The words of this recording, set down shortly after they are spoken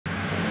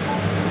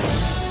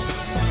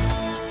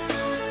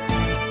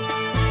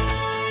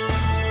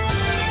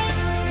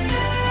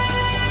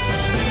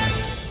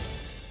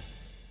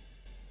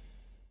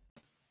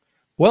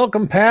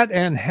Welcome, Pat,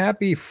 and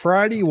happy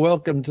Friday.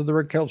 Welcome to the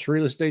Rick Helps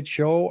Real Estate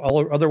Show,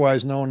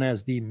 otherwise known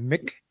as the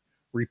Mick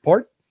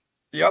Report.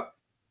 Yep.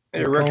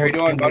 Hey, Rick, how you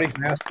doing, buddy?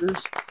 Masters.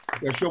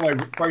 Gotta show my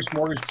Price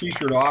Mortgage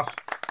T-shirt off.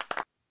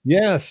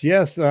 Yes.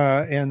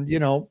 And, you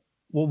know,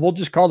 we'll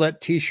just call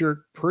that T-shirt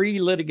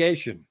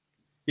pre-litigation.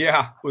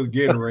 Yeah, with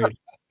Gatorade.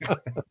 We're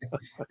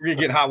going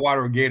to get hot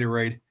water with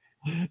Gatorade.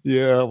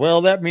 Yeah,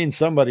 well, that means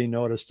somebody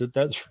noticed it,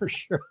 that's for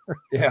sure.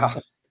 Yeah.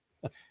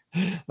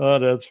 Oh,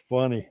 that's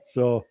funny.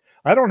 So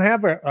I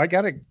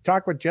got to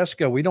talk with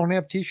Jessica. We don't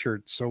have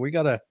T-shirts, so we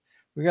gotta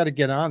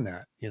get on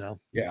that, you know.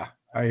 Yeah,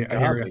 I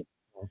hear it.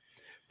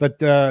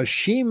 But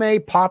she may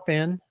pop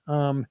in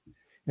a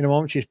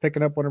moment. She's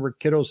picking up one of her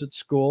kiddos at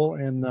school,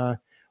 and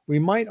we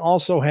might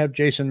also have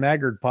Jason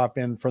Maggard pop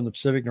in from the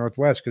Pacific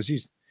Northwest because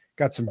he's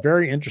got some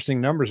very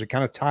interesting numbers that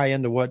kind of tie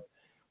into what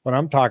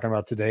I'm talking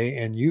about today.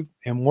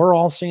 And we're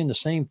all seeing the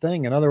same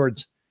thing. In other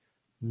words,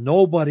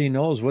 nobody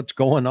knows what's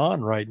going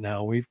on right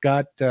now. We've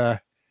got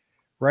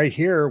right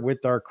here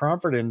with our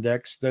Cromford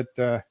Index that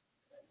we're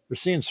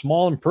seeing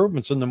small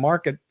improvements in the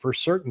market for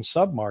certain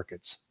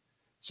submarkets.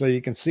 So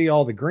you can see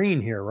all the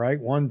green here,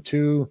 right? 1,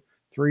 2,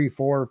 3,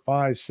 4,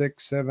 5,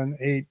 6, 7,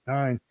 8,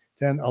 9,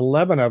 10,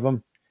 11 of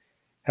them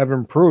have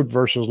improved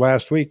versus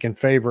last week in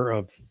favor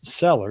of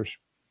sellers.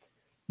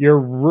 You're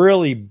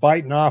really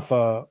biting off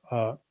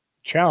a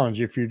challenge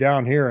if you're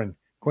down here in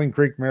Queen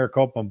Creek,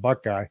 Maricopa, and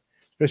Buckeye,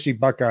 especially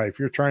Buckeye. If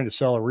you're trying to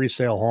sell a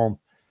resale home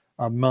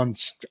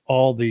amongst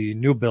all the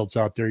new builds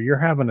out there, you're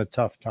having a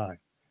tough time.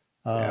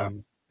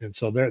 And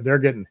so they're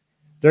getting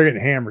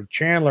hammered.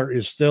 Chandler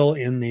is still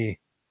in the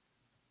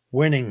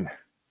winning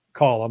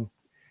column,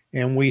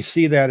 and we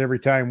see that every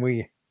time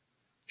we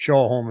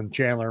show a home in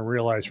Chandler and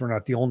realize we're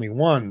not the only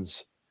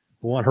ones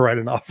who want to write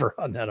an offer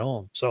on that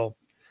home. So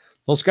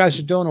those guys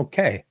are doing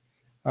okay.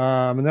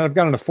 And then I've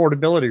got an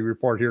affordability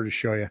report here to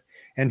show you.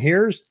 And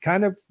here's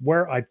kind of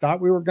where I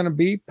thought we were going to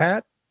be,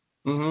 Pat.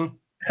 Mm-hmm.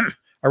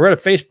 I read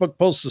a Facebook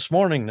post this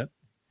morning that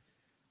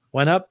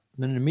went up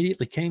and then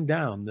immediately came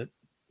down, that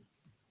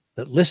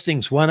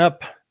listings went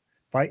up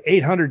by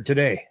 800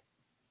 today.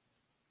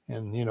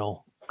 And, you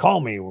know, call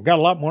me. We've got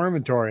a lot more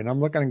inventory. And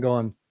I'm looking and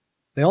going,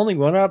 they only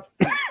went up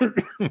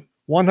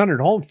 100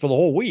 homes for the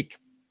whole week.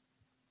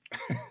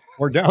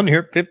 We're down here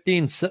at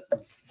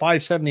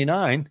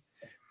 15,579.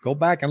 Go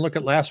back and look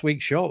at last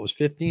week's show. It was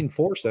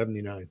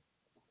 15,479.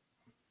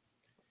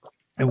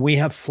 And we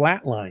have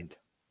flatlined.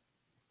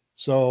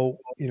 So,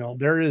 you know,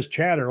 there is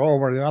chatter. Oh,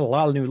 we've got a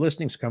lot of new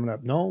listings coming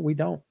up. No, we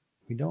don't.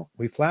 We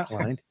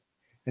flatlined.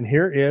 And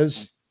here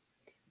is,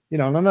 you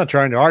know, and I'm not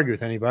trying to argue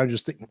with anybody. I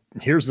just think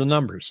here's the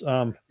numbers.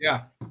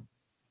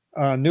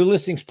 New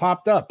listings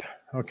popped up.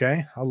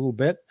 Okay. A little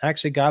bit.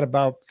 Actually got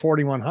about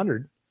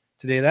 4,100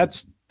 today.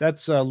 That's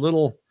a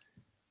little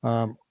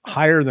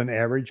higher than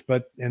average,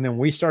 and then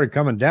we started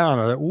coming down.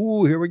 I thought,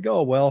 ooh, here we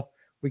go. Well,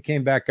 we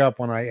came back up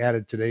when I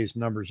added today's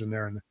numbers in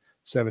there in the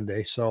 7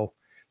 day. So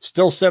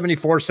still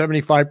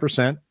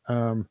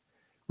 75%,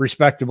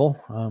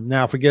 respectable.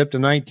 Now, if we get up to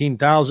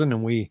 19,000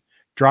 and we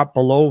drop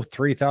below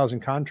 3,000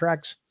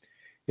 contracts,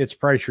 it's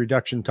price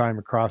reduction time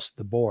across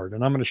the board.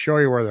 And I'm going to show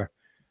you where the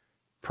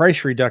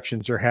price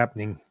reductions are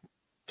happening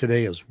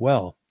today as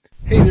well.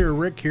 Hey there,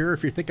 Rick here.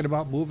 If you're thinking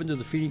about moving to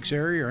the Phoenix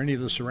area or any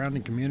of the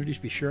surrounding communities,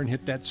 be sure and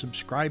hit that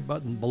subscribe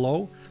button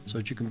below so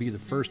that you can be the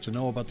first to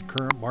know about the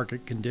current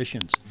market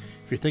conditions.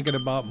 If you're thinking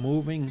about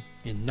moving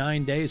in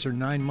 9 days or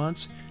 9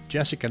 months,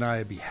 Jessica and I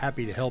would be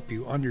happy to help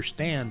you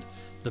understand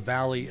the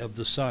Valley of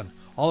the Sun.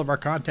 All of our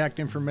contact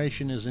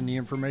information is in the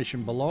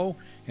information below,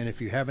 and if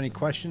you have any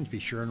questions, be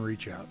sure and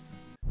reach out.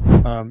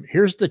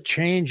 Here's the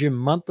change in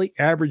monthly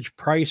average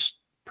price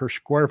per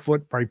square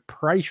foot by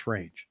price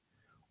range.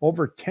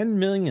 Over 10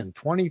 million,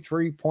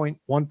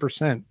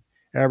 23.1%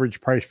 average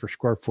price per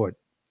square foot.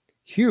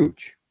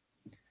 Huge.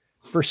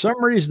 For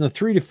some reason, the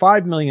 3 to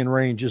 5 million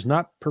range is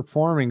not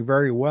performing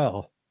very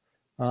well.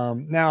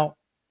 Now,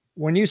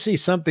 when you see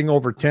something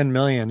over 10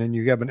 million and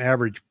you have an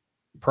average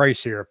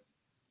price here,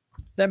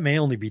 that may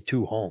only be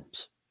 2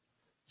 homes.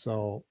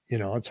 So, you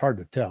know, it's hard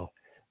to tell.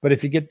 But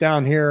if you get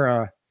down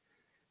here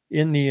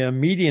in the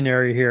median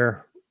area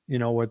here, you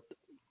know, with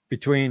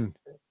between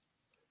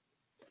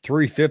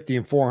 350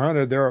 and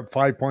 400, they're up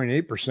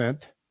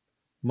 5.8%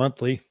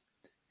 monthly,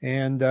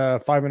 and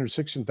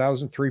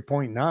 516,000,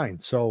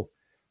 3.9. So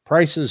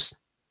prices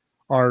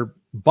are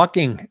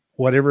bucking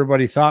what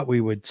everybody thought we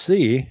would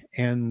see,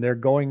 and they're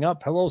going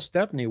up. Hello,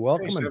 Stephanie.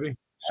 Welcome. Hey, Stephanie.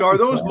 So are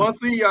those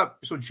monthly?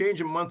 So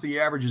change in monthly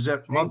average, is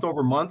that month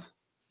over month?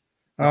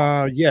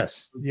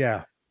 Yes.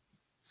 Yeah.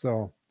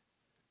 So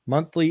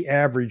monthly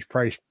average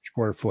price per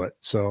square foot.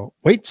 So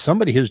wait,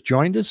 somebody has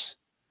joined us.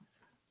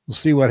 We'll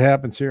see what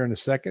happens here in a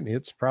second.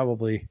 It's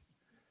probably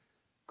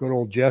good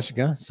old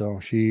Jessica.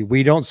 So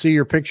we don't see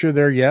your picture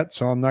there yet,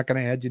 so I'm not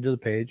going to add you to the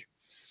page.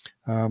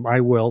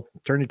 I will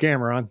turn the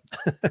camera on.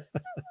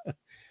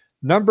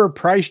 Number of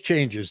price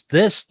changes.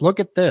 Look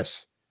at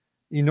this.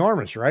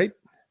 Enormous, right?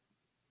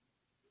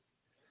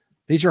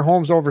 These are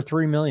homes over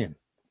 3 million.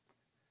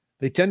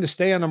 They tend to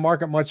stay on the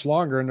market much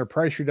longer, and their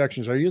price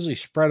reductions are usually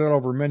spread out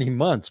over many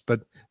months. But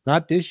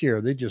Not this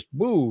year. They just,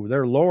 boo,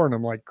 they're lowering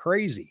them like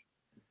crazy.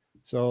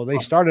 So they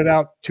started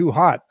out too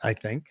hot, I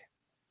think.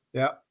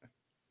 Yeah.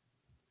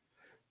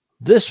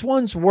 This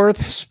one's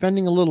worth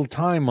spending a little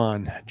time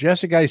on.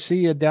 Jessica, I see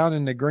you down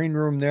in the green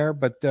room there,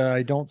 but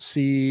I don't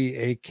see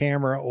a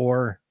camera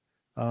or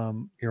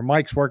your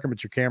mic's working,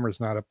 but your camera's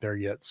not up there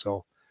yet.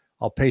 So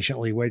I'll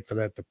patiently wait for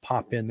that to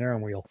pop in there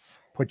and we'll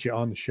put you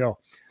on the show.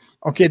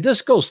 Okay,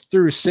 this goes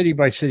through city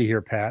by city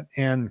here, Pat,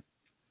 and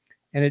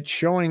it's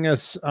showing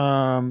us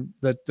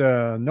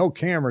that no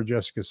camera,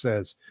 Jessica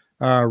says.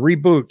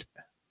 Reboot.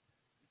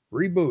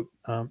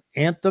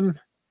 Anthem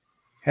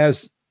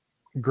has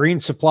green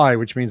supply,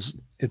 which means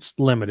it's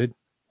limited.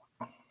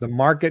 The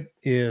market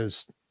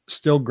is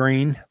still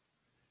green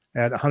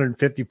at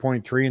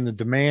 150.3, and the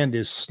demand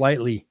is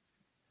slightly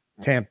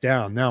tamped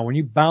down. Now, when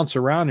you bounce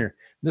around here,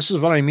 this is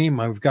what I mean.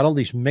 We've got all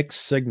these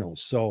mixed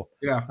signals. So,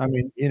 yeah, I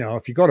mean,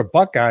 if you go to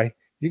Buckeye,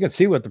 you can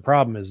see what the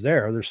problem is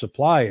there. Their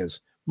supply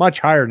is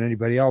much higher than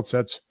anybody else.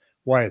 That's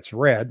why it's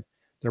red.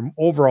 Their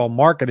overall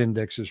market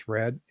index is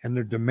red, and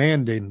their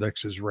demand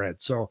index is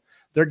red. So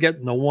they're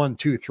getting the 1,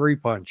 2, 3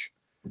 punch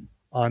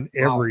on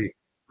every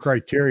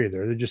criteria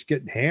there. They're just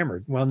getting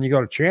hammered. Well, when you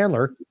go to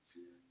Chandler,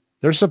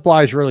 their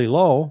supply is really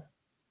low.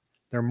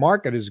 Their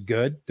market is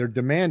good. Their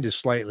demand is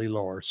slightly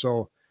lower.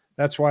 So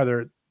that's why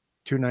they're at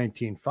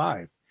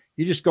 219.5.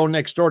 You just go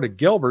next door to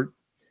Gilbert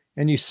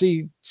and you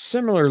see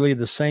similarly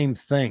the same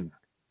thing.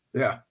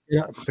 Yeah.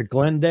 The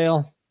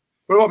Glendale.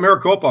 What about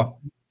Maricopa?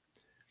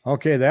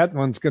 Okay, that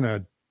one's going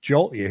to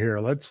jolt you here.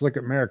 Let's look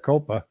at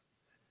Maricopa.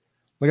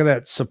 Look at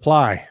that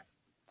supply.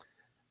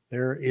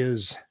 There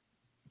is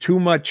too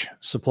much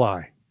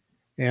supply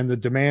and the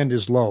demand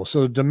is low.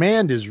 So the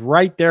demand is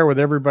right there with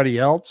everybody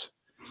else,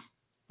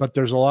 but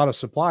there's a lot of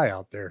supply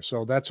out there.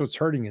 So that's what's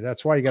hurting you.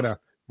 That's why you got a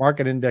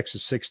market index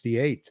of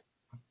 68.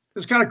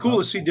 It's kind of cool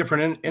to see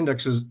different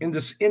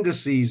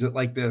indices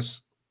like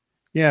this.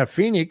 Yeah.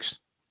 Phoenix,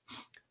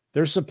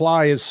 their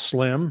supply is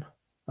slim.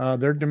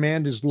 Their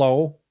demand is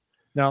low.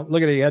 Now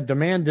look at it. You had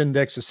demand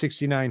index of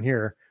 69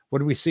 here. What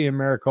do we see in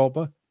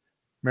Maricopa?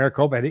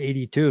 Maricopa had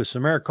 82. So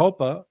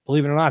Maricopa,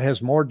 believe it or not,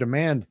 has more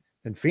demand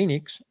than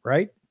Phoenix,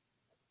 right?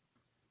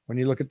 When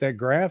you look at that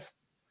graph.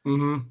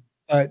 Mm-hmm.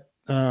 But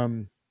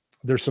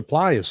their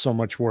supply is so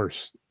much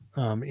worse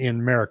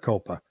in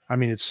Maricopa. I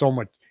mean,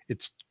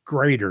 it's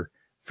greater.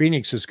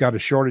 Phoenix has got a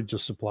shortage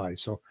of supply.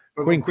 So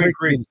Queen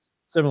Creek,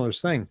 similar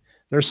thing.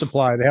 Their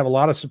supply, they have a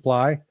lot of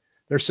supply.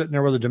 They're sitting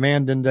there with a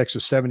demand index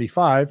of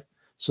 75.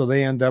 So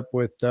they end up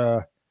with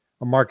a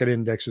market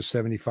index of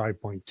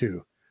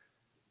 75.2.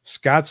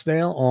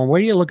 Scottsdale,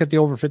 wait till you look at the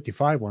over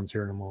 55 ones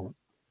here in a moment.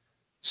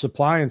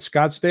 Supply in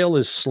Scottsdale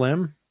is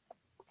slim.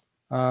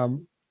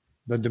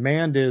 The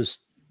demand is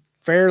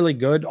fairly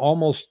good,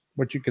 almost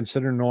what you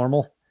consider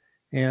normal.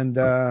 And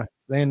they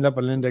end up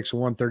with an index of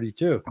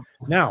 132.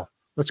 Now,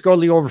 let's go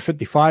to the over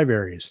 55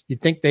 areas. You'd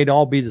think they'd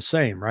all be the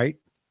same, right?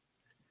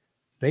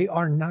 They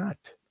are not.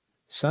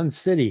 Sun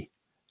City,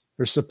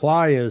 their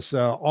supply is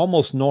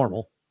almost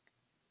normal.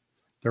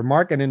 Their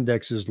market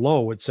index is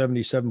low at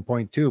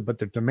 77.2, but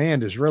their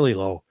demand is really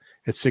low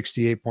at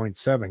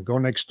 68.7. Go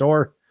next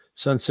door,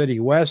 Sun City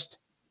West.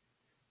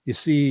 You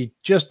see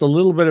just a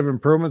little bit of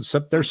improvement,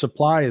 except their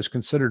supply is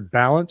considered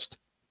balanced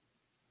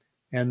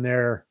and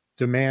their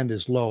demand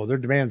is low. Their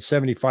demand is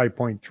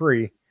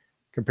 75.3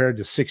 compared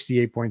to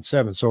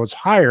 68.7. So it's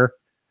higher,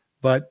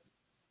 but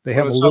they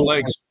have a little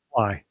more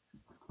supply.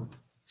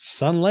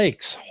 Sun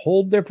Lakes,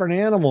 whole different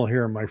animal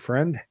here, my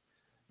friend.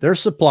 Their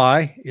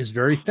supply is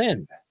very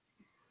thin.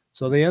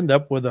 So they end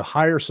up with a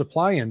higher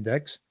supply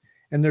index,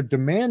 and their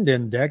demand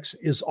index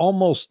is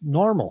almost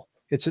normal.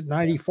 It's at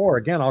 94.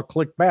 Again, I'll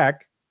click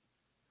back.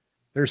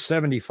 There's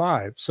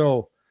 75.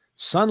 So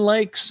Sun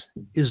Lakes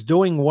is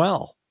doing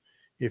well.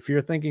 If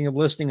you're thinking of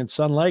listing in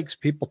Sun Lakes,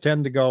 people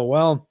tend to go,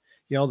 well,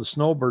 the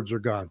snowbirds are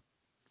gone.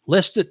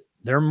 List it.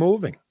 They're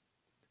moving.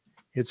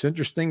 It's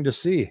interesting to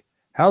see.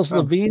 How's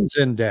Levine's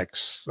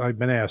index? I've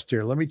been asked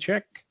here. Let me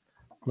check.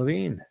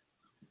 Levine.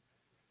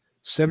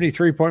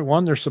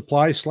 73.1. Their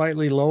supply is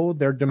slightly low.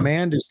 Their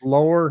demand is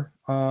lower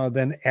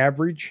than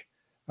average,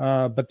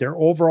 but their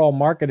overall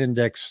market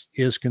index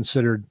is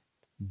considered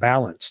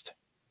balanced.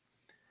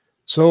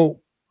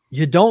 So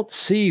you don't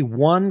see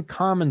one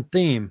common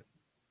theme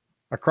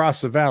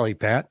across the valley,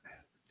 Pat.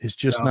 It's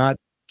just not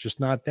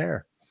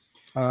there.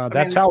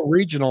 That's how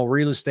regional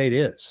real estate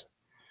is.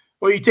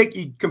 Well,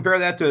 you compare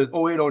that to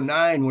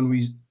 0809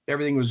 when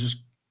everything was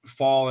just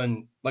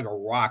falling like a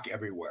rock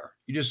everywhere.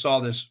 You just saw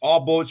this,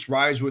 all boats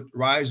rise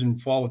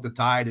and fall with the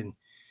tide, and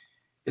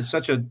it's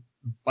such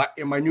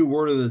my new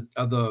word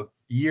of the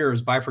year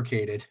is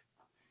bifurcated.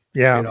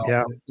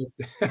 Yeah,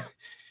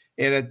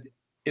 And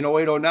in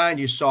 0809,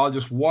 you saw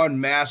just one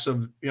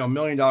massive, $1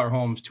 million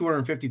homes,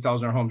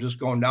 $250,000 homes just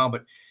going down.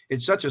 But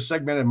it's such a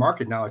segmented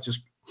market now.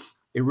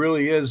 It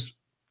really is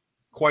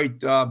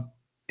quite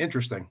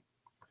interesting.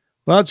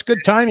 Well, it's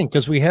good timing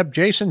because we have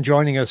Jason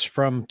joining us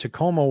from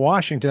Tacoma,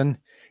 Washington,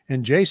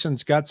 and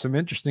Jason's got some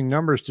interesting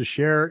numbers to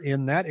share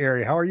in that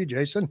area. How are you,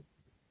 Jason?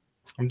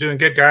 I'm doing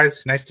good,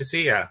 guys. Nice to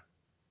see you.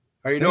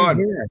 How you Same doing?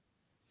 here.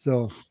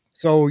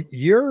 So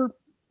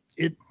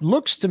it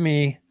looks to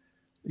me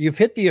you've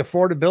hit the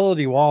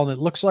affordability wall, and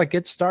it looks like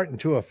it's starting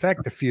to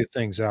affect a few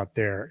things out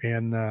there.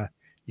 And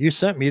you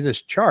sent me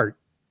this chart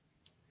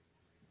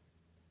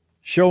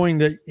showing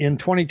that in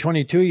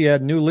 2022 you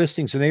had new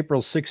listings in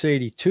April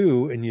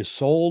 682, and you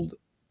sold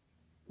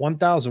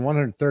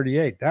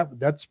 1,138.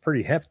 That's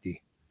pretty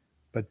hefty.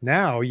 But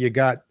now you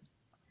got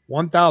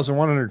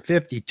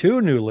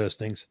 1,152 new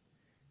listings,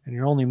 and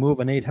you're only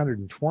moving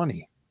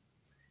 820.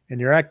 And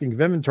your active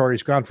inventory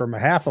has gone from a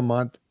half a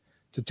month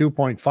to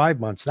 2.5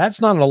 months. That's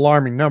not an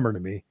alarming number to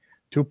me,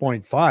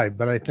 2.5.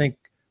 But I think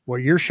what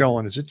you're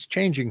showing is it's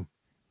changing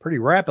pretty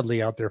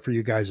rapidly out there for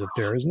you guys up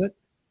there, isn't it?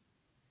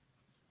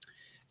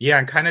 Yeah,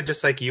 and kind of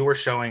just like you were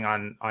showing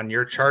on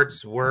your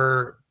charts,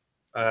 we're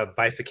a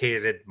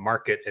bifurcated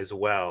market as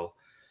well.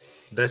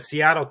 The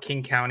Seattle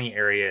King County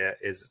area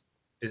is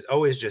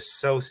always just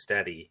so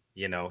steady,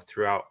 you know,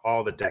 throughout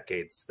all the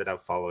decades that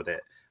I've followed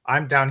it.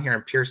 I'm down here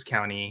in Pierce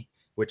County,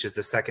 which is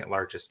the second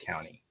largest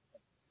county.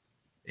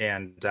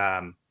 And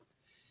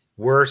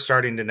we're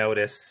starting to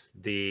notice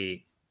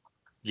the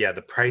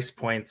price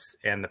points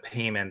and the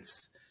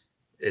payments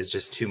is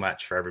just too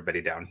much for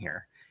everybody down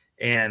here.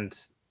 And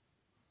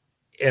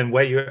I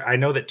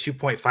know that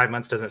 2.5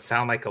 months doesn't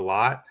sound like a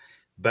lot,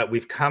 but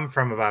we've come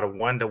from about a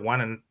 1 to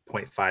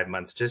 1.5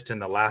 months just in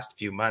the last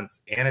few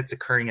months. And it's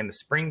occurring in the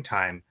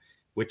springtime,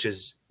 which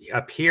is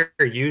up here,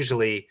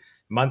 usually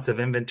months of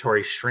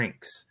inventory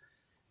shrinks.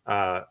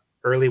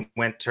 Early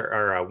winter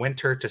or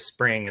winter to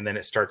spring, and then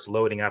it starts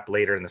loading up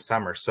later in the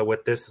summer. So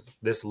with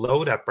this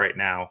load up right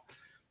now,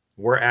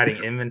 we're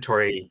adding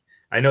inventory.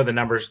 I know the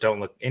numbers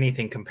don't look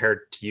anything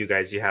compared to you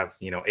guys. You have,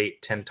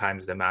 8-10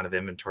 times the amount of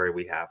inventory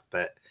we have,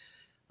 but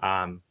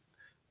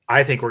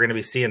I think we're going to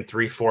be seeing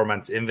 3-4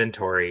 months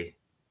inventory.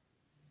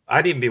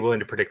 I'd even be willing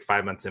to predict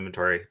 5 months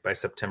inventory by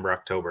September,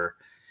 October,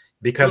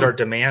 because our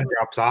demand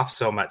drops off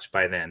so much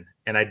by then.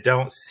 And I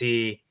don't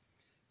see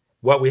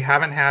what we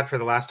haven't had for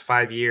the last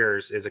 5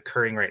 years is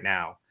occurring right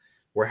now.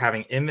 We're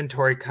having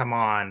inventory come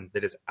on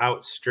that is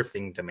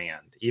outstripping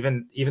demand.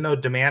 Even though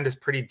demand is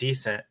pretty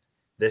decent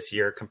this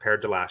year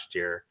compared to last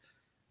year,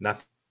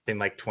 nothing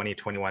like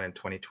 2021 and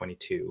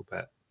 2022.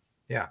 But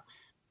yeah.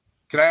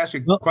 Can I ask a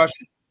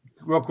question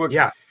real quick?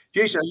 Yeah.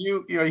 Jason,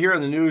 you hear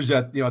in the news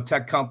that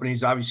tech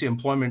companies, obviously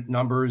employment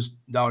numbers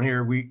down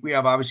here. We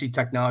have obviously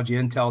technology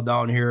intel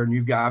down here, and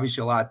you've got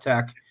obviously a lot of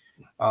tech.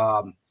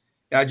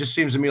 It just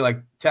seems to me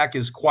like tech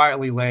is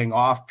quietly laying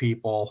off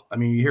people. I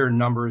mean, you hear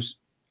numbers.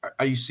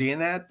 Are you seeing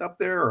that up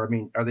there? Or, I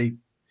mean,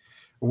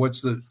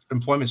 what's the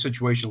employment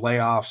situation,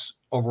 layoffs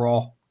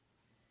overall?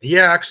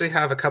 Yeah, I actually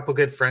have a couple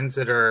good friends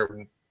that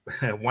are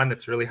one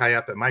that's really high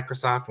up at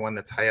Microsoft, one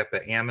that's high up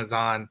at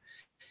Amazon.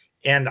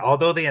 And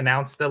although they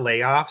announce the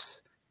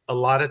layoffs, a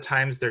lot of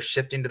times they're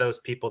shifting to those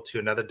people to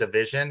another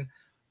division,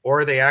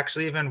 or they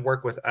actually even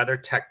work with other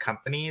tech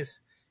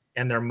companies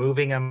and they're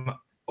moving them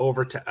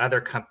over to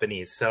other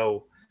companies.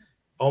 So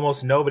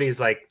almost nobody's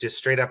like just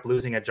straight up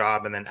losing a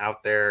job and then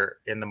out there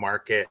in the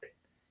market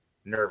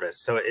nervous.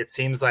 So it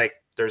seems like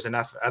there's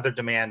enough other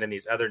demand in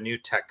these other new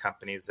tech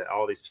companies that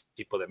all these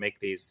people that make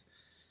these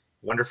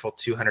wonderful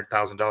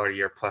 $200,000 a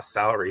year plus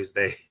salaries,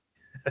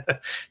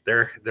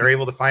 they're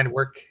able to find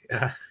work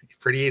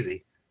pretty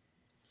easy.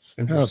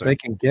 If they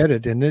can get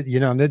it. And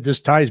it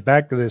just ties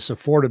back to this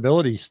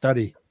affordability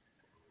study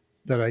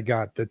that I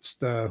got. That's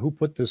who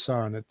put this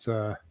on? It's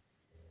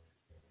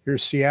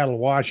here's Seattle,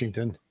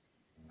 Washington,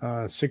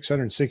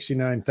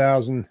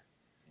 669,000.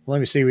 Let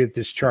me see what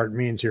this chart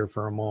means here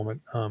for a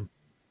moment.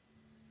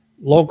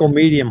 Local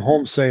medium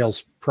home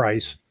sales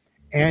price,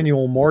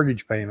 annual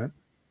mortgage payment,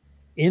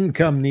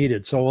 income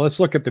needed. So let's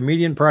look at the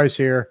median price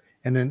here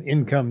and then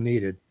income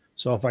needed.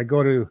 So if I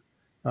go to,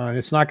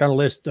 it's not going to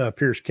list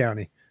Pierce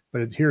County,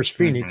 but here's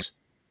Phoenix. Mm-hmm.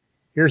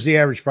 Here's the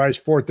average price,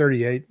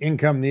 $438.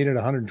 Income needed,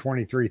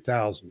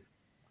 $123,000.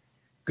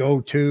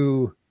 Go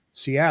to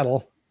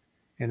Seattle,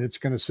 and it's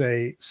going to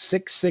say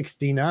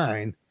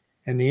 $669,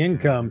 and the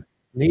income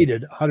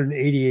needed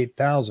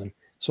 $188,000.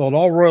 So it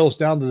all roils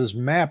down to this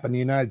map in the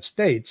United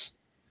States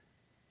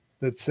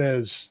that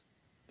says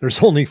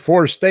there's only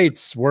 4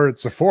 states where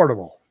it's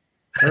affordable.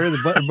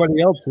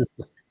 Everybody else is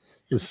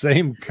the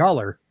same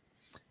color.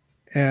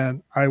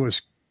 And I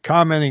was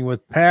commenting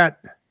with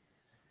Pat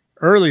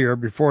earlier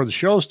before the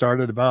show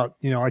started about,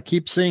 I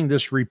keep seeing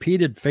this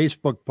repeated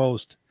Facebook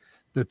post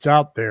that's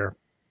out there,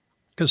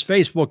 because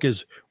Facebook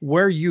is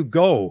where you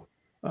go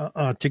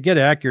to get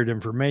accurate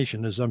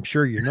information, as I'm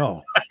sure you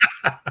know.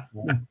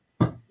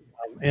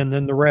 And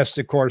then the rest,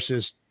 of course,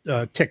 is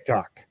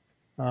TikTok.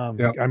 I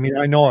mean,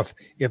 I know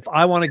if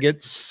I want to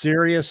get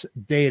serious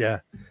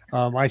data,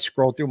 I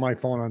scroll through my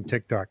phone on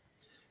TikTok.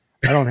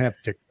 I don't have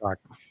TikTok.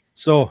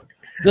 So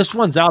this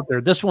one's out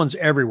there. This one's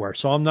everywhere.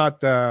 So I'm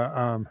not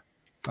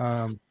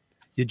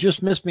you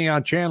just missed me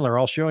on Chandler.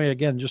 I'll show you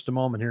again in just a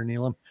moment here,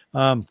 Neelam.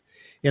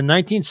 In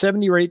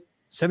 1978,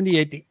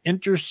 the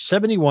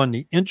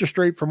interest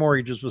rate for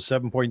mortgages was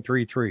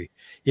 7.33.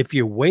 If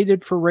you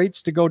waited for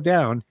rates to go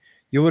down,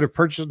 you would have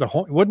purchased a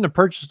home. Wouldn't have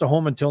purchased a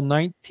home until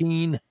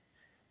 19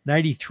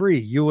 93,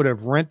 you would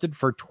have rented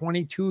for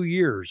 22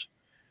 years,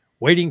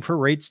 waiting for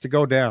rates to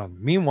go down.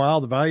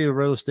 Meanwhile, the value of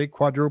real estate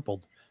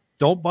quadrupled.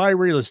 Don't buy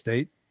real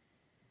estate.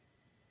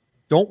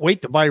 Don't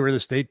wait to buy real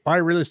estate. Buy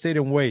real estate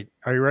and wait.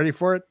 Are you ready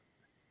for it?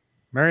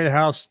 Marry the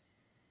house,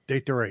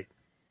 date the rate.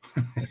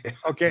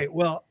 Okay,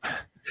 well,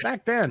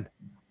 back then,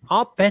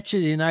 I'll bet you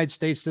the United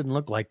States didn't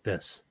look like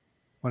this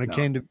when it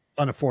came to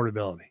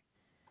unaffordability.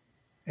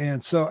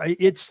 And so I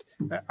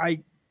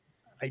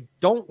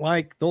don't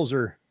like those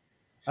are,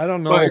 I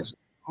don't know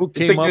who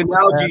came up with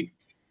that.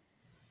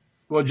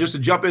 Well, just to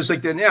jump in, it's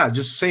like then, yeah,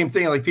 just the same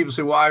thing. Like people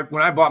say, well,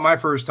 when I bought my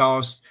first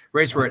house,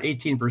 rates were at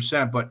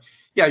 18%, but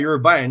yeah, you were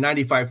buying a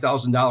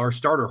 $95,000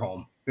 starter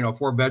home,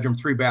 4-bedroom,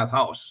 3-bath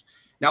house.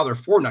 Now they're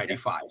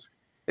 $495,000.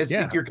 It's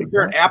like you're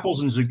comparing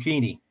apples and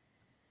zucchini.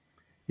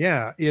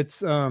 Yeah,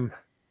 it's it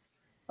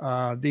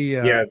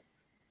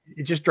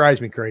just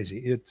drives me crazy.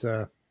 It's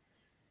I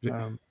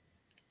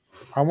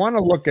want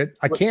to look at,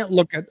 I can't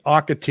look at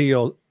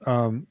Ocotillo.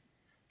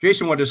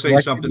 Jason wanted to say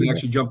something.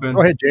 Actually, jump in.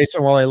 Go ahead,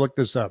 Jason, while I look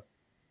this up.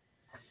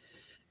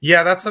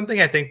 Yeah, that's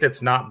something I think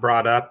that's not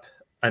brought up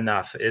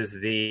enough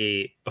is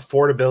the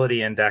affordability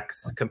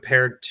index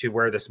compared to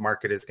where this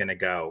market is going to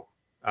go.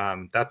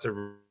 That's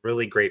a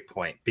really great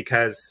point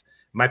because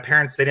my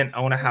parents, they didn't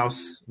own a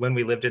house when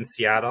we lived in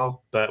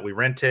Seattle, but we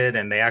rented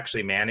and they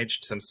actually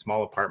managed some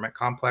small apartment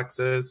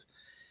complexes.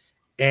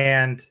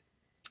 And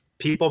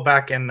people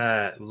back in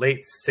the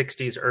late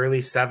 60s, early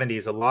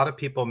 70s, a lot of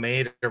people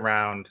made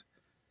around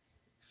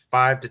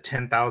 $5,000 to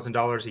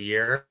 $10,000 a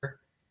year,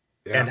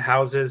 and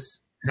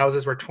houses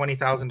were $20,000,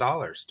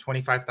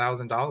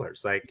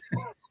 $25,000. Like,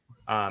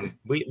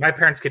 my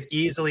parents could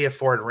easily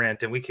afford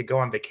rent, and we could go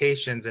on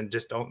vacations and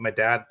just don't. My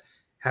dad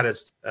had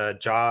a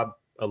job,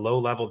 a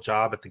low-level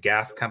job at the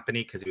gas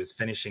company because he was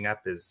finishing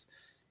up his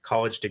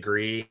college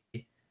degree.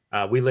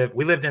 We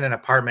lived in an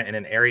apartment in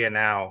an area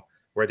now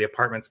where the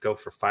apartments go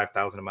for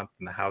 $5,000 a month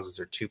and the houses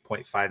are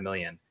 $2.5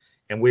 million.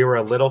 And we were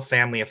a little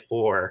family of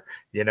 4,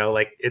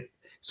 like it.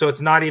 So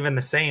it's not even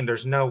the same.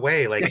 There's no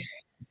way. Like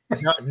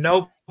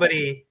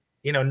nobody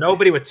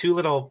with 2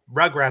 little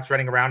rugrats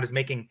running around is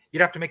making.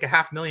 You'd have to make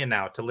 $500,000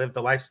 now to live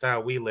the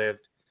lifestyle we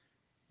lived,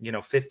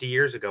 50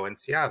 years ago in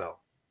Seattle.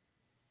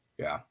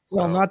 Yeah.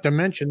 Well, not to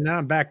mention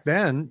now back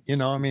then,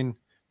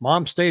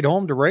 mom stayed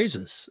home to raise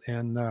us,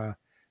 and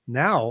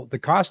now the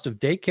cost of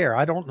daycare.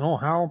 I don't know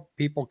how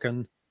people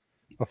can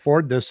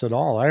afford this at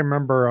all. I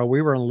remember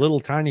we were in a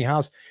little tiny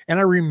house, and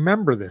I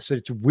remember this.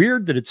 It's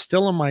weird that it's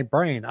still in my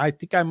brain. I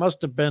think I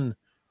must have been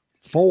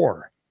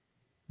 4,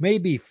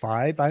 maybe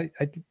 5.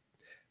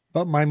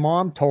 But my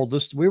mom told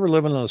us we were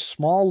living in a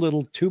small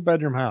little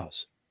 2-bedroom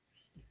house,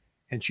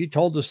 and she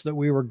told us that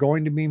we were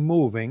going to be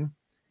moving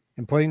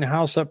and putting the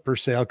house up for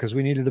sale because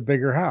we needed a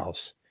bigger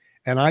house.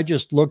 And I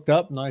just looked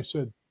up and I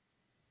said,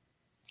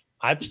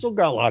 I've still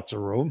got lots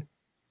of room.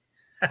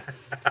 I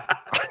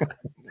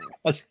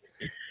was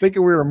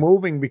thinking we were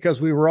moving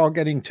because we were all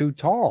getting too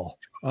tall.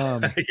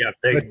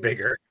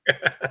 Bigger.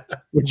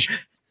 Which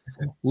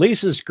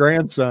Lisa's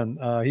grandson,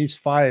 he's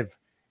 5,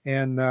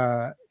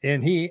 and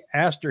he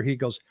asked her, he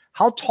goes,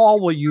 how tall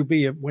will you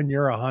be when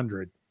you're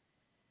 100?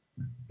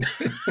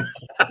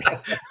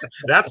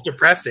 That's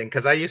depressing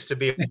because I used to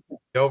be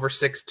over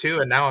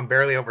 6'2" and now I'm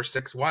barely over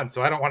 6'1",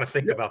 so I don't want to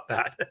think about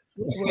that.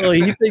 Well,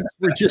 he thinks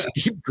we just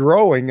keep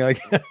growing.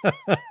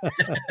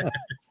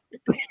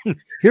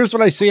 Here's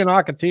what I see in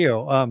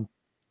Ocotillo.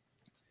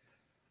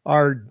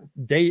 Our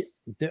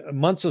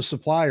months of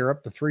supply are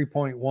up to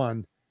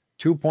 3.1,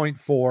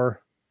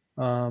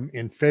 2.4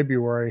 in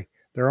February.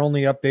 They're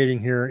only updating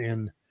here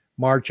in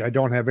March. I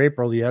don't have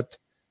April yet.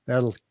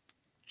 That'll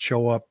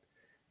show up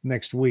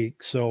next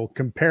week. So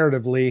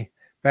comparatively,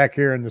 back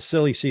here in the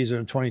silly season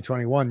of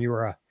 2021, you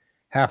were a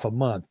half a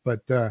month.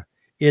 But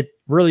it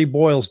really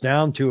boils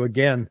down to,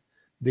 again,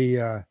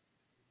 the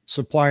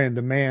supply and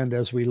demand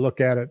as we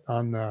look at it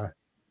on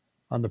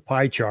the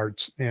pie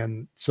charts.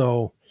 And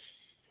so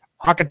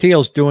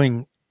Ocotillo's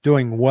doing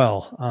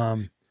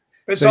well.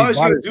 It's always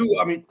going to do.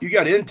 You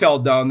got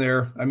Intel down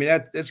there.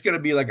 That's going to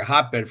be like a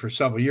hotbed for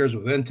several years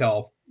with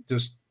Intel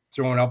just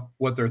throwing up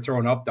what they're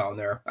throwing up down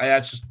there.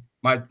 That's just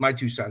my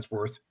 2 cents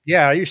worth.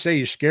 Yeah, you say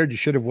you're scared. You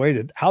should have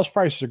waited. House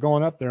prices are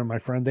going up there, my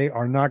friend. They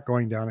are not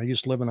going down. I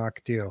used to live in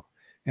Ocotillo,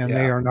 and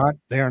they are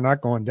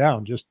not going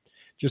down. Just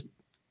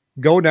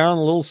go down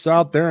a little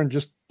south there and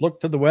just look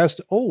to the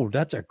west. Oh,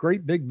 that's a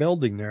great big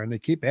building there, and they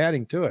keep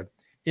adding to it.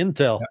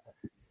 Intel.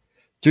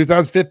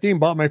 2015,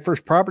 bought my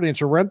first property.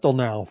 It's a rental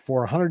now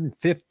for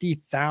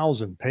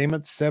 $150,000.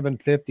 Payments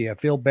 $750. I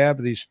feel bad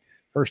for these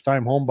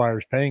first-time home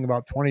buyers paying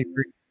about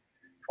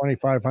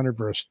 $2,500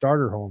 for a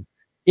starter home,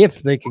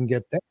 if they can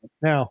get that.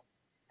 Now,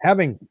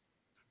 having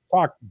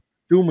talked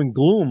doom and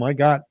gloom,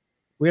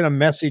 we had a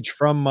message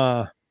from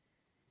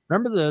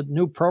remember the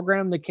new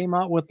program they came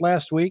out with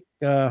last week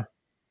here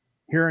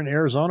in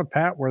Arizona,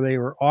 Pat, where they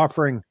were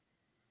offering,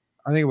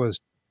 I think it was,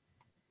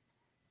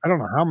 I don't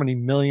know how many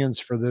millions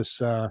for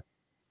this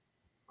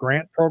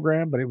grant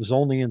program, but it was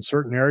only in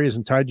certain areas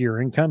and tied to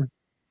your income.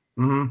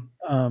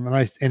 Mm-hmm.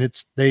 By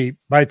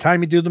the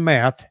time you do the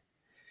math,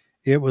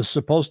 It was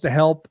supposed to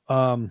help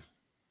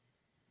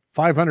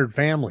 500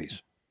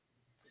 families.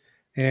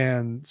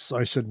 And so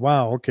I said,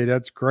 wow, okay,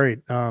 that's great.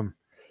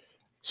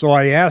 So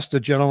I asked the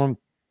gentleman,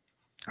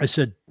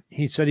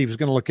 he said he was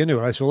going to look into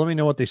it. I said, well, let me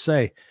know what they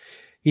say.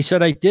 He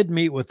said, I did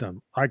meet with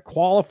them. I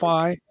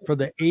qualify for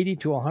the 80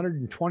 to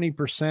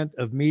 120%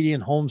 of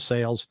median home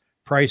sales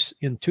price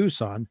in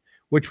Tucson,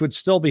 which would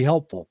still be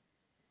helpful.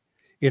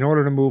 In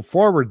order to move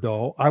forward,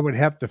 though, I would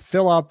have to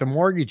fill out the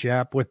mortgage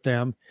app with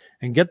them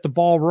and get the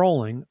ball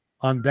rolling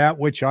on that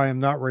which I am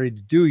not ready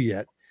to do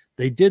yet.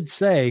 They did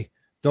say,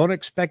 don't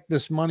expect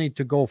this money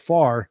to go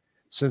far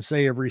since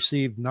they have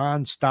received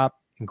nonstop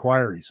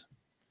inquiries.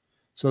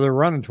 So they're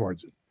running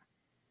towards it.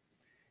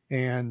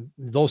 And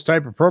those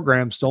type of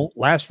programs don't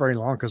last very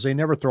long because they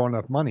never throw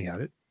enough money at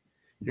it.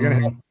 You're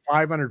going to have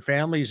 500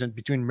 families in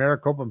between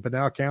Maricopa and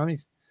Pinal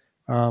counties.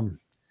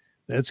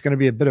 It's going to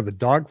be a bit of a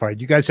dogfight.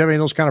 You guys have any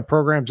of those kind of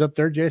programs up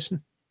there,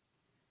 Jason?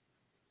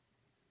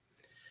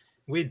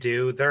 We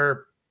do.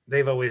 They're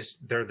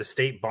the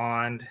state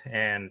bond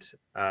and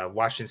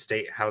Washington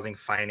State housing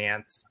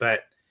finance,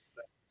 but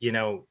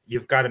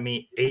you've got to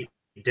meet 8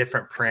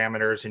 different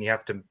parameters and you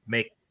have to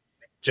make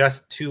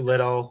just too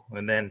little.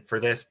 And then for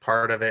this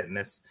part of it and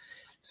this,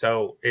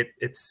 so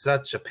it's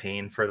such a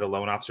pain for the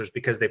loan officers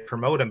because they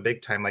promote them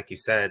big time, like you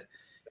said,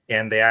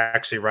 and they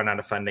actually run out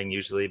of funding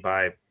usually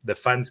by the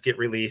funds get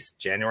released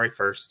January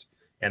 1st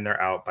and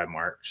they're out by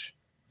March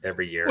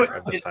every year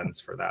of the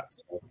funds for that.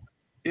 So.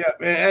 Yeah,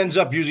 it ends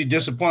up usually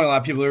disappointing a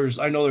lot of people.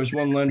 I know there's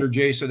one lender,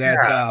 Jason,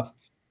 that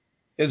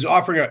is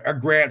offering a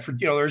grant for,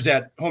 there's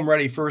that Home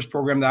Ready First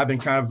program that I've been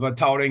kind of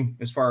touting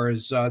as far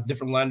as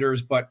different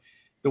lenders, but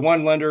the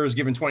one lender is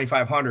giving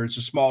 $2,500. It's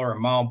a smaller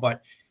amount,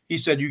 but he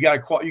said you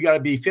got to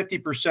be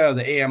 50% of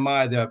the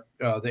AMI,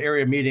 the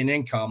area median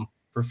income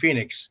for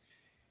Phoenix,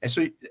 and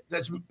so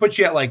that puts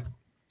you at I'm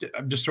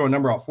just throwing a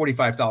number out,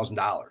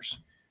 $45,000.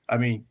 I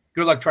mean,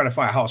 good luck trying to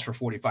find a house for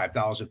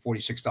 $45,000,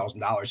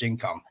 $46,000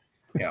 income.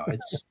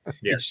 It's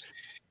yes.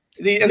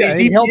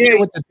 It helps you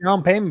with the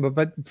down payment,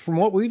 but from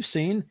what we've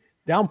seen,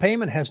 down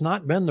payment has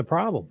not been the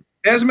problem.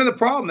 It hasn't been the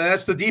problem.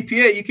 That's the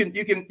DPA. You can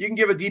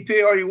give a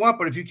DPA all you want,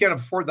 but if you can't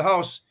afford the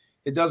house,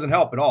 it doesn't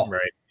help at all.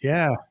 Right.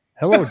 Yeah.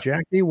 Hello,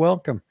 Jackie.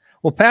 Welcome.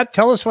 Well, Pat,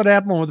 tell us what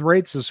happened with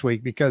rates this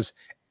week, because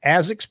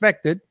as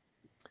expected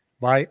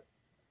by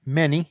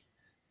many,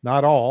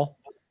 not all,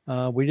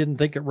 we didn't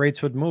think that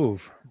rates would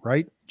move,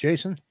 right,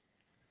 Jason?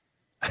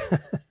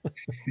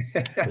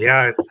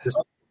 Yeah,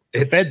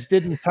 the Feds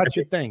didn't touch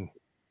a thing.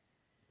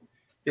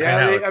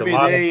 Yeah,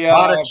 a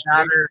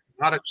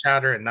lot of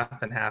chatter and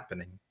nothing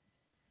happening.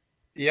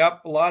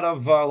 Yep, a lot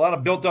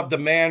of built up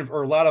demand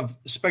or a lot of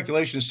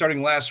speculation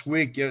starting last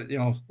week.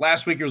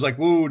 Last week it was like,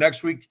 woo,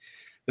 next week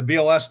the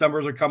BLS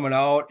numbers are coming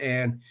out,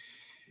 and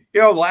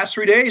the last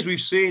 3 days we've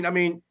seen. I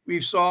mean,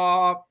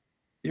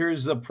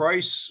 here's the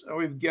price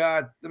we've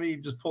got. Let me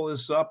just pull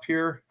this up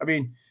here. I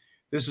mean,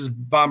 this is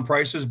bond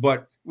prices,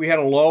 but we had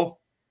a low,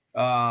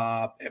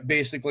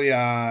 basically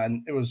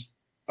on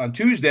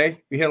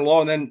Tuesday. We hit a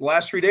low, and then the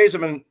last 3 days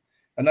have been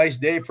a nice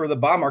day for the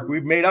bond market.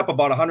 We've made up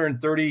about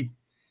 130.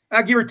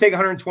 Give or take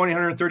 120,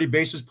 130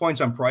 basis points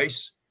on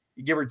price,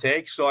 give or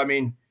take. So, I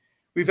mean,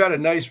 we've had a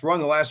nice run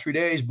the last 3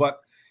 days. But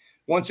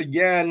once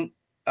again,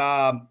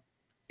 I'm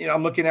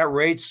looking at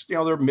rates,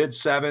 they're mid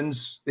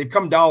sevens. They've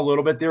come down a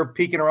little bit. They're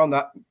peaking around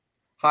the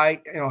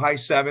high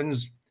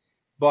sevens.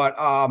 But,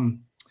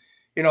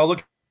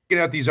 looking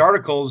at these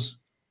articles,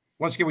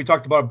 once again, we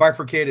talked about a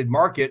bifurcated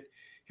market.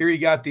 Here you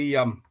got the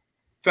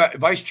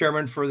vice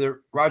chairman for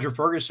the Roger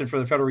Ferguson for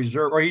the Federal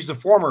Reserve, or he's the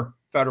former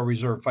Federal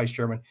Reserve vice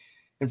chairman.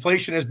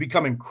 Inflation has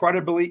become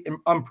incredibly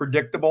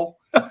unpredictable.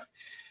 And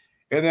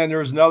then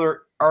there's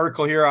another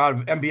article here out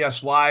of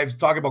MBS Live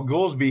talking about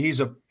Goolsbee. He's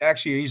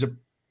a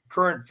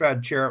current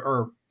Fed chair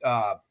or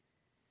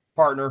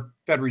partner,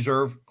 Fed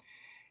Reserve.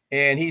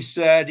 And he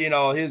said,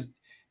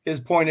 his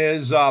point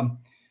is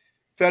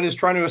Fed is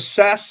trying to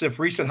assess if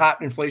recent hot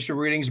inflation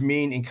readings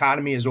mean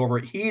economy is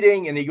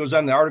overheating. And he goes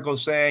on the article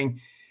saying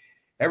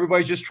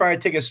everybody's just trying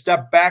to take a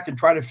step back and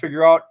try to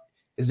figure out,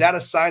 is that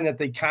a sign that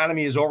the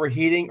economy is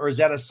overheating, or is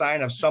that a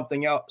sign of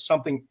something else,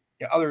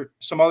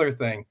 some other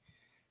thing?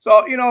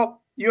 So, you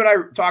and I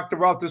talked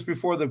about this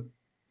before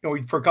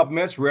for a couple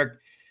minutes, Rick.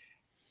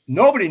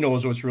 Nobody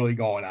knows what's really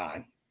going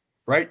on,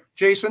 right,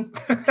 Jason?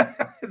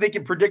 They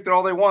can predict it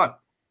all they want.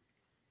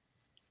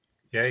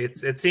 Yeah,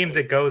 it seems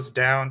it goes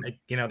down.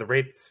 The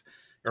rates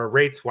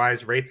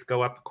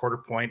go up a quarter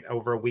point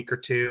over a week or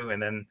two,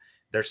 and then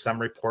there's some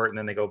report, and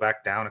then they go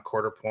back down a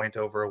quarter point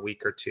over a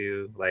week or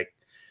two.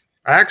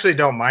 I actually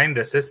don't mind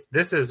this.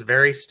 This is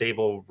very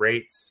stable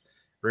rates.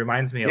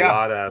 Reminds me a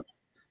lot of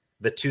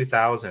the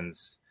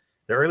 2000s.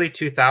 The early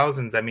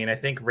 2000s, I mean, I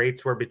think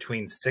rates were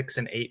between 6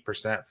 and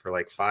 8% for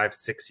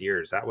 5-6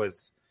 years. That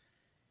was,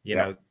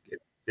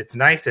 it's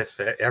nice if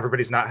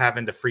everybody's not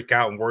having to freak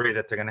out and worry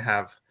that they're going to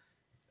have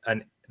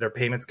their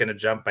payment's going to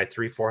jump by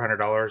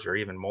 $300-400 or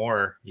even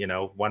more,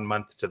 1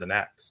 month to the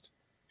next.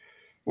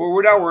 Well,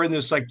 we're in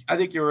this, I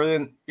think you're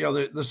in,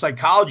 the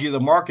psychology of the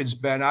market's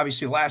been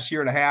obviously last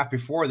year and a half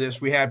before this.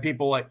 We had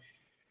people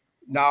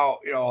now,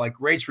 like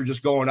rates were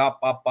just going up,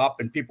 up, up,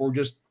 and people were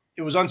just,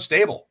 it was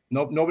unstable.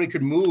 Nobody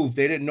could move.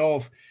 They didn't know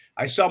if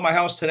I sell my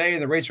house today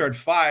and the rates are at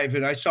 5,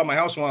 and I sell my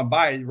house and want to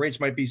buy it, the rates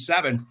might be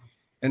 7 in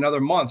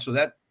another month. So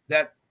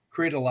that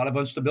created a lot of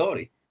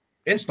instability.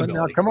 But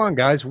now, come on,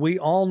 guys. We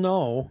all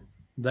know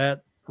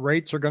that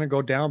rates are going to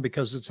go down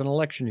because it's an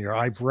election year.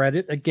 I've read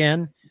it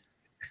again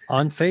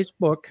on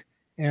Facebook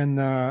and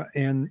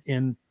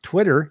in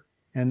Twitter,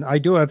 and I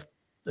do have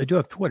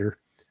Twitter,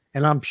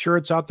 and I'm sure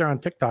it's out there on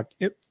TikTok.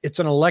 It's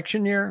an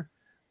election year.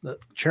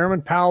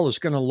 Chairman Powell is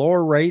going to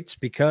lower rates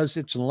because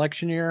it's an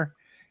election year,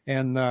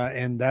 and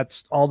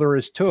that's all there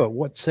is to it.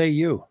 What say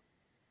you?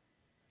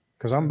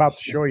 Because I'm about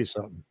to show you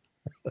something.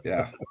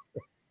 Yeah.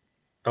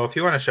 Oh, if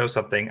you want to show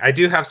something, I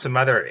do have some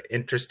other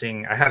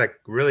interesting. I had a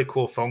really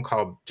cool phone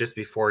call just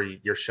before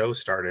your show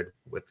started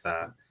with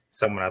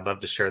someone. I'd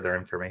love to share their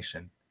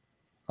information.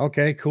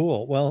 Okay,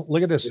 cool. Well,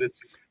 look at this.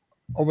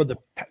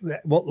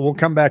 We'll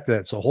come back to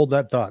that. So hold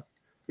that thought.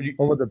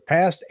 Over the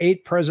past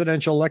 8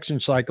 presidential election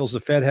cycles, the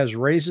Fed has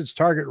raised its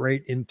target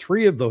rate in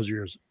 3 of those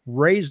years.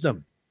 Raised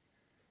them.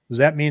 Does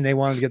that mean they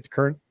wanted to get the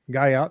current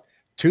guy out?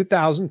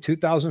 2000,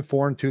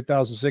 2004, and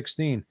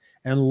 2016,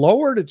 and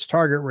lowered its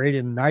target rate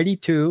in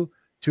 92,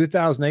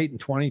 2008, and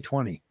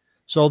 2020.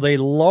 So they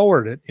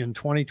lowered it in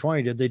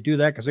 2020. Did they do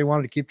that because they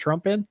wanted to keep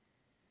Trump in?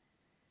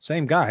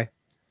 Same guy.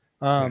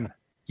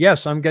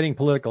 Yes, I'm getting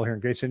political here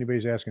in case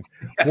anybody's asking.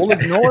 We'll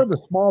ignore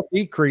the small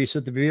decrease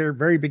at the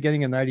very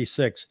beginning of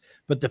 96,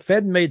 but the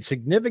Fed made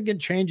significant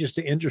changes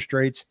to interest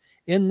rates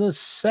in the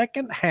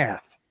second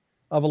half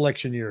of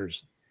election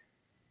years,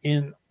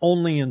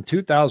 only in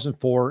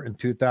 2004 and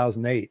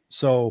 2008.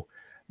 So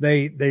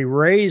they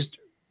raised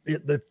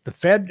the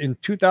Fed in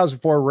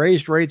 2004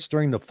 raised rates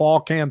during the fall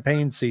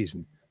campaign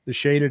season, the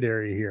shaded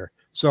area here.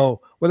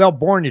 So without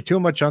boring you too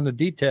much on the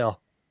detail,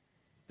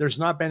 there's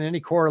not been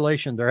any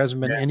correlation. There hasn't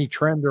been any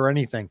trend or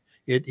anything.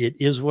 It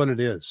is what it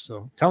is.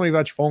 So tell me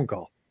about your phone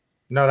call.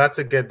 No, that's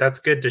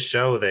good to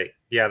show that.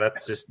 Yeah,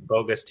 that's just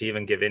bogus to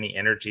even give any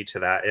energy to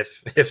that.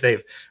 If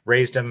they've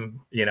raised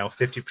them,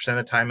 50% of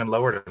the time and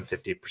lowered them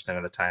 50%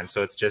 of the time.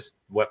 So it's just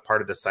what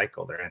part of the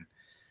cycle they're in.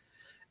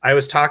 I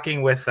was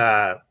talking with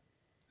the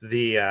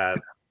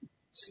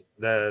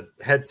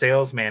head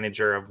sales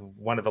manager of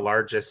one of the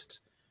largest,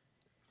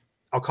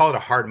 I'll call it a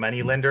hard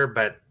money lender,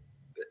 but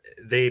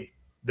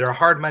they're a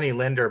hard money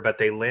lender, but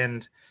they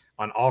lend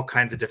on all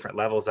kinds of different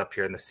levels up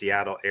here in the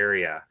Seattle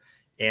area.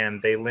 And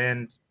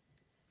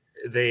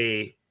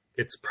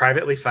it's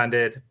privately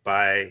funded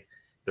by,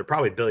 they're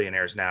probably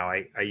billionaires now.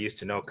 I used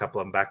to know a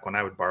couple of them back when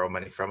I would borrow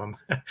money from them.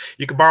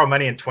 You could borrow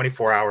money in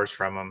 24 hours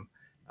from them.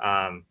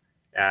 Can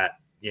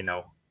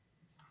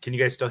you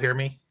guys still hear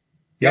me?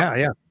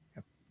 Yeah.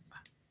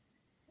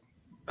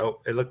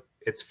 Oh,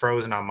 it's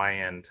frozen on my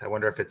end. I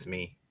wonder if it's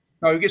me.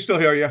 Oh, you can still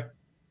hear you.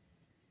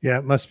 Yeah,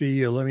 it must be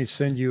you. Let me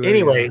send you.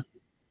 Anyway.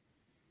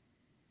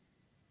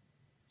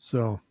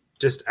 So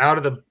just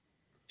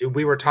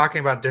we were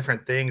talking about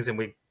different things, and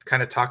we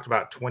kind of talked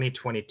about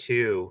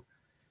 2022,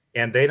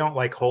 and they don't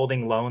like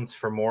holding loans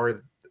for more.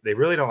 They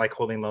really don't like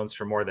holding loans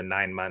for more than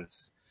 9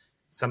 months,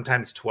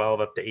 sometimes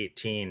 12 up to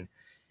 18.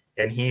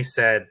 And he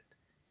said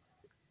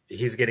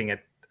he's getting a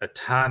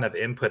ton of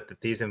input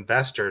that these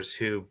investors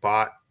who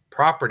bought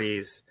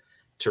properties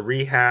to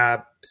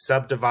rehab,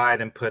 subdivide,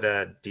 and put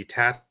a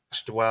detached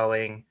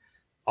dwelling,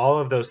 all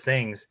of those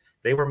things,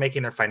 they were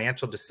making their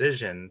financial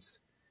decisions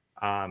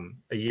a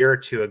year or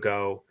two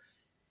ago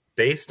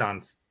based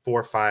on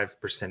 4 or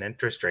 5%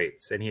 interest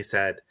rates. And he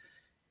said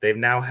they've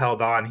now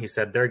held on. He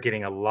said they're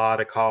getting a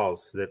lot of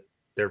calls that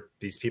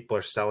these people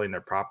are selling their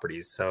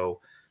properties.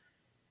 So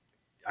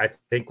I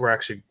think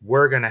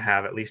we're going to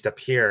have, at least up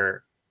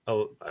here,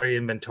 an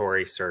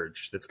inventory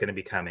surge that's going to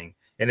be coming.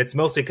 And it's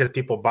mostly because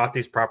people bought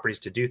these properties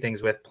to do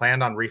things with,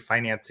 planned on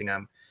refinancing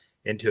them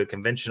into a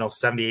conventional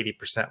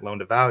 70–80% loan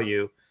to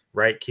value,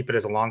 right? Keep it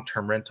as a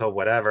long-term rental,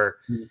 whatever.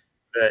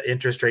 The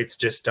interest rates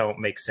just don't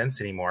make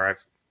sense anymore.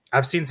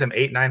 I've seen some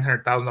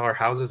 $800,000–900,000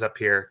 houses up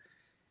here,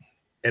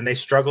 and they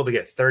struggle to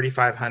get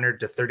 $3,500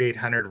 to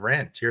 $3,800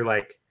 rent. You're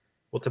like,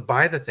 well, to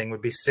buy the thing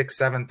would be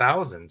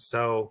 $6,000–7,000.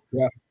 So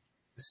yeah,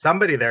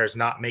 somebody there is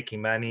not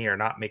making money or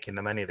not making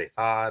the money they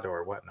thought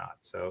or whatnot.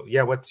 So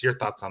yeah, what's your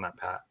thoughts on that,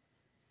 Pat?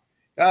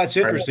 It's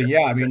interesting.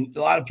 Yeah, I mean, a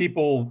lot of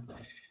people.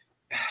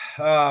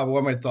 What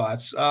are my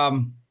thoughts?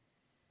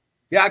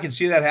 Yeah, I can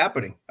see that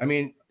happening. I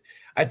mean,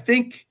 I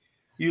think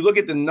you look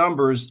at the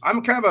numbers.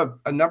 I'm kind of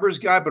a numbers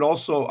guy, but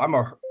also I'm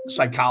a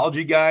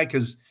psychology guy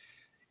because,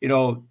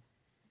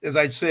 as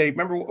I say,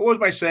 remember what was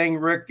my saying,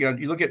 Rick?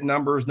 You look at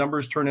numbers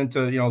turn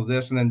into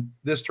this, and then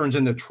this turns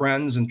into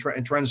trends, and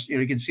trends.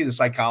 You can see the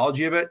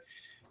psychology of it.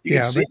 You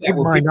can see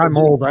that. I'm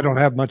old. I don't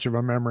have much of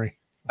a memory.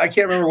 I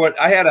can't remember what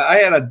I had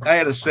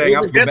a saying. It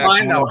was a good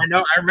line, though.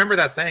 I remember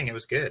that saying. It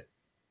was good.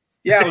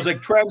 Yeah, it was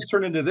like trends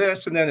turn into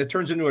this, and then it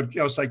turns into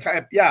yeah,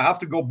 I have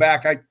to go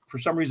back. For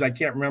some reason I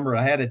can't remember.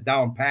 I had it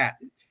down pat,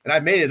 and I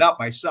made it up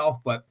myself.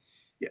 But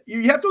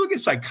you have to look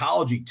at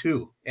psychology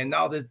too. And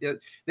now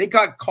that they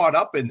got caught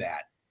up in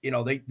that,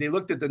 they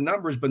looked at the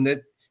numbers, but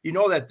you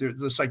know that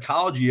the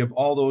psychology of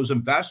all those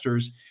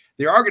investors,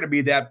 there are going to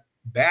be that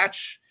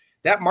batch.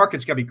 That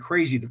market's got to be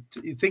crazy.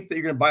 You think that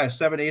you're going to buy a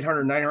 $700,000,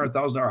 $800,000,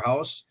 $900,000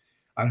 house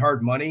on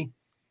hard money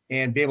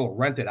and be able to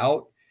rent it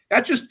out.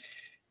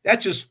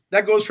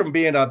 That goes from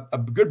being a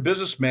good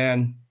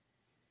businessman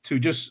to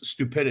just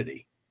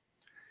stupidity.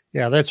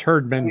 Yeah, that's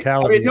herd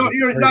mentality.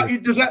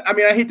 Does that? I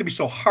mean, I hate to be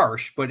so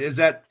harsh, but is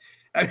that?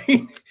 I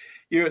mean,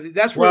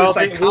 that's where the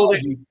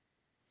psychology.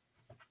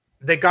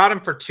 They got him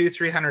for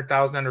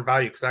 $200,000-$300,000 under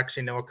value, because I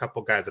actually know a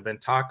couple guys. I've been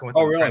talking with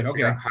them, trying to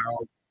figure out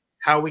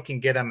how we can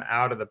get them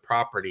out of the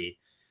property.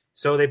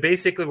 So they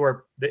basically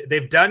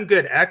they've done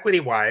good equity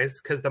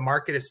wise because the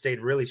market has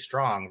stayed really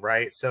strong,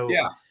 right? So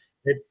yeah,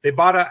 they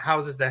bought out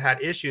houses that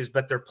had issues,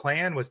 but their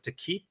plan was to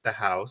keep the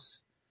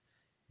house.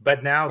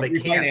 But now they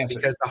can't,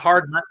 because the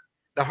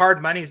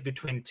hard money is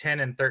between 10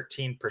 and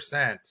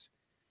 13%,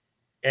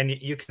 and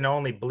you can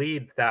only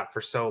bleed that for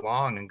so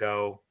long and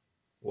go,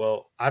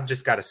 well, I've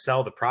just got to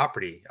sell the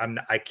property.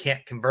 I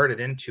can't convert it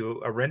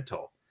into a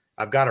rental.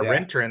 I've got a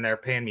renter in there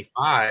paying me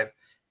 $5,000,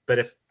 but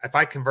if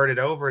I convert it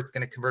over, it's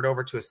going to convert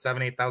over to a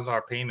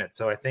 $7,000-$8,000 payment.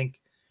 So I think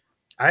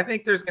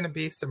there's going to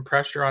be some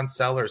pressure on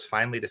sellers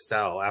finally to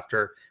sell,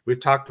 after we've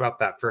talked about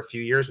that for a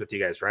few years with you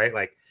guys, right?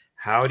 Like,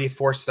 how do you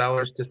force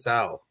sellers to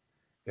sell?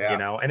 Yeah. You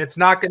know, and it's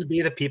not going to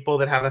be the people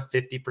that have a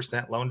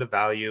 50% loan to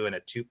value and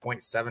a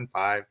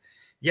 2.75.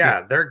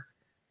 Yeah, they're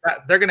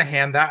going to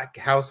hand that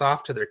house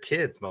off to their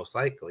kids, most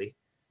likely,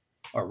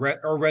 or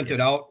rent it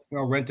out.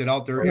 Rent it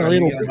out there.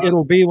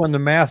 It'll be when the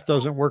math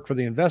doesn't work for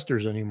the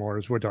investors anymore,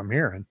 is what I'm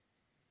hearing.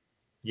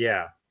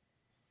 Yeah,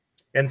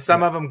 and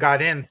some of them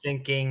got in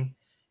thinking,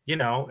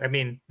 I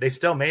mean, they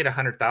still made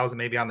 $100,000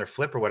 maybe on their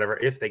flip or whatever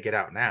if they get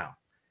out now.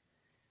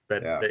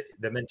 But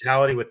the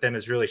mentality with them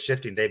is really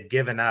shifting. They've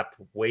given up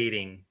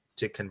waiting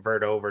to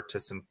convert over to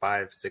some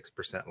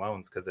 5-6%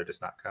 loans because they're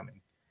just not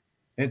coming.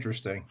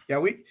 Interesting.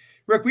 Yeah,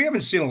 Rick, we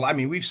haven't seen a lot. I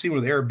mean, we've seen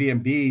with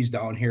Airbnbs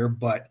down here,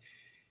 but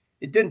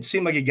it didn't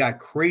seem like it got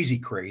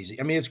crazy.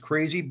 I mean, it's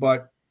crazy,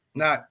 but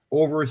not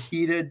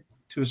overheated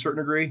to a certain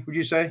degree, would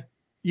you say?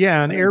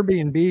 Yeah, and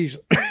Airbnbs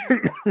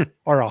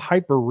are a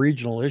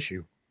hyper-regional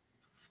issue.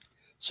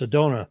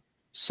 Sedona,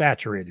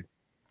 saturated.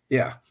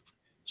 Yeah.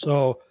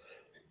 So,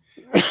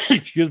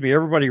 excuse me,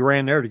 everybody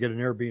ran there to get an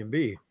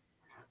Airbnb.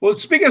 Well,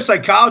 speaking of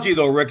psychology,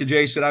 though, Rick and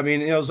Jason, I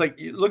mean, it's like,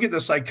 look at the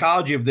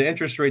psychology of the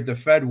interest rate the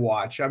Fed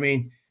watch. I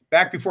mean,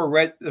 back before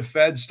the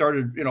Fed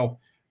started,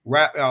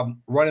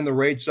 running the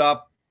rates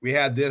up, we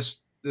had this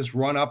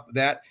run up.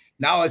 That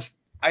now it's,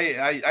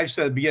 I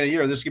said at the beginning of the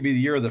year, this could be the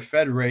year of the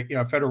Fed rate,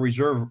 Federal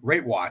Reserve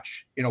rate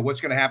watch.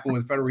 What's going to happen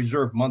with Federal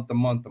Reserve month to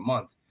month to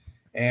month,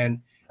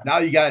 and now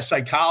you got a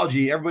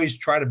psychology. Everybody's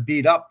trying to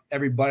beat up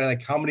everybody.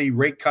 Like, how many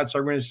rate cuts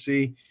are we going to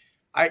see?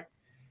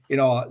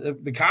 The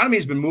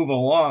economy's been moving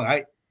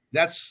along.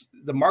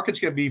 The market's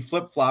going to be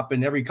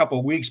flip-flopping every couple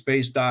of weeks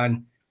based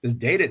on this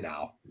data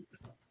now.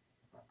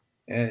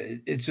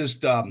 And it's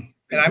just, and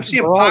I'm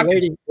seeing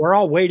we're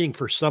all waiting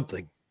for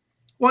something.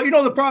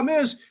 Well, the problem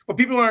is, what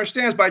people don't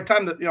understand is, by the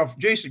time that,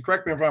 Jason,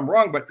 correct me if I'm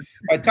wrong, but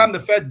by the time the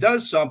Fed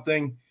does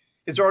something,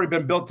 it's already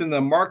been built in the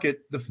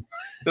market.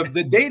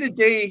 The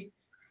day-to-day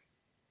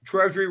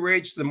Treasury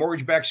rates, the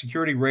mortgage-backed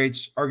security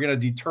rates are going to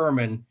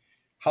determine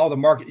how the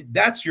market,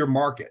 that's your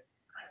market.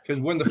 Because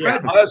when the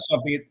Fed does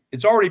something,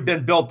 it's already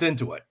been built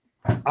into it.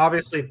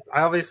 Obviously,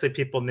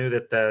 people knew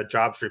that the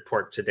jobs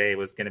report today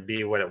was going to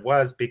be what it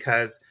was,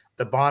 because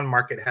the bond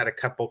market had a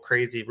couple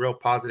crazy, real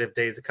positive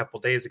days a couple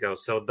days ago.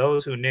 So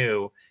those who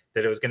knew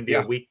that it was going to be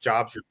a weak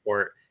jobs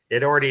report,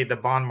 the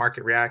bond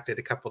market reacted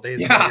a couple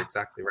days ago. You're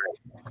exactly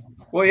right.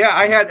 Well, yeah,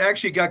 I had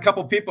actually got a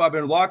couple people I've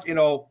been locked,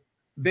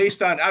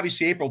 based on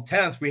obviously April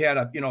 10th, we had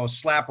a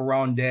slap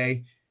around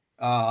day.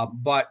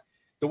 But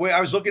the way I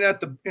was looking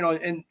at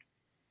and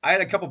I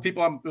had a couple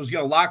people I was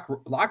going to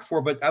lock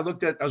for, but I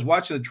was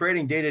watching the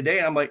trading day to day,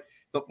 and I'm like,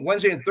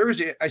 Wednesday and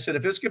Thursday, I said,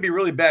 if it's going to be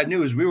really bad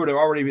news, we would have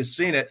already been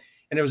seeing it,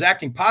 and it was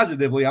acting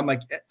positively. I'm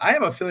like, I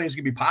have a feeling it's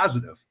going to be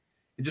positive.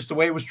 And just the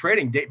way it was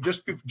trading,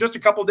 just a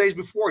couple of days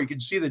before, you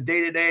could see the day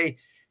to day,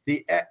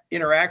 the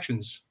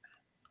interactions.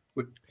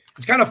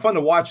 It's kind of fun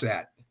to watch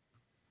that.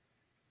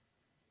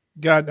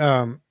 Got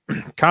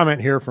comment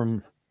here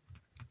from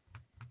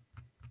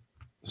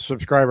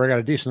subscriber. I got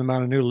a decent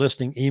amount of new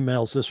listing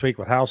emails this week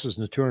with houses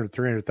in the 200 to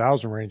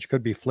 300,000 range.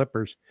 Could be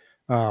flippers.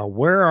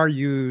 Where are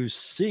you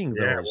seeing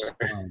those?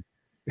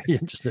 Be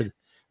interested.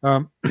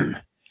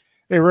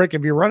 Hey, Rick,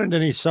 have you run into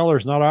any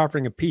sellers not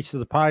offering a piece of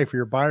the pie for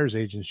your buyer's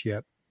agents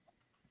yet?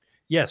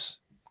 Yes.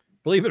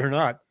 Believe it or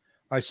not,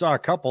 I saw a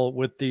couple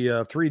with the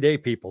 3-day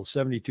people,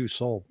 72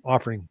 sold,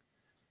 offering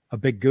a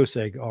big goose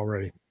egg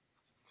already.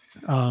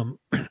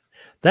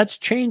 That's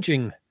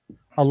changing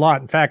a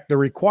lot. In fact, the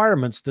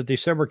requirements that they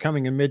said were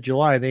coming in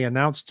mid-July, they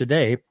announced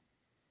today.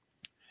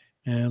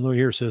 And look,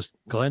 here says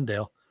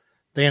Glendale.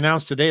 They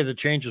announced today the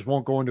changes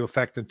won't go into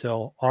effect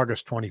until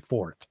August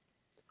 24th.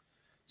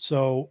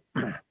 So,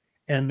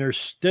 and there's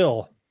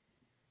still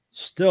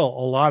a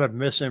lot of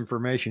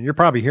misinformation. You're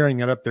probably hearing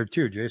it up there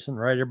too, Jason,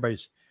 right?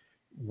 Everybody's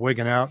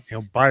wigging out.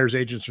 Buyers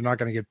agents are not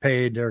going to get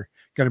paid. They're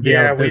going to be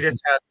out of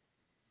business.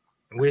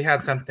 We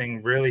had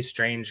something really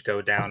strange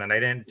go down, and I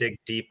didn't dig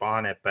deep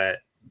on it, but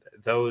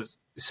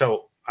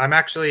so I'm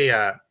actually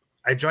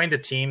I joined a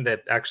team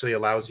that actually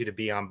allows you to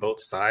be on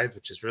both sides,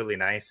 which is really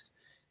nice.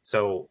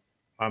 So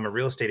I'm a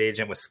real estate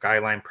agent with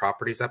Skyline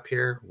Properties up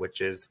here,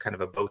 which is kind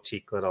of a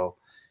boutique little,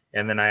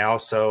 and then I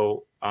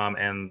also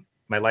and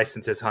my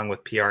license is hung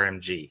with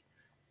PRMG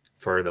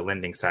for the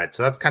lending side.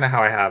 So that's kind of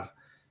how I have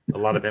a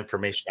lot of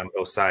information on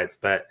both sides.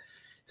 But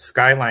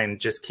Skyline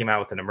just came out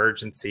with an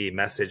emergency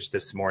message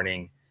this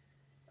morning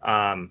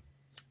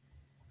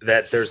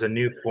that there's a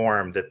new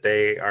form that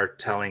they are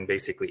telling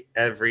basically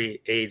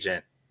every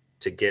agent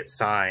to get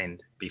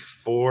signed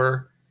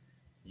before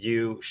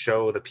you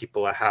show the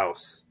people a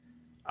house.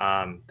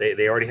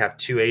 They already have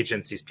 2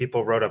 agents. These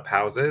people wrote up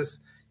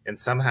houses, and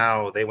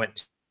somehow they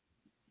went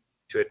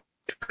to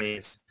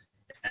attorneys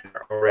and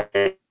are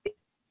already,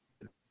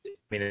 I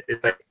mean,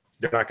 it's like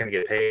they're not going to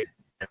get paid,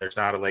 and there's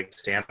not a leg to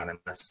stand on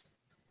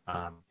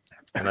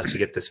unless you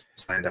get this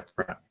signed up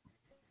front.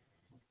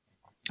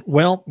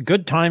 Well,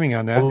 good timing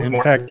on that.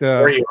 In fact,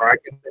 I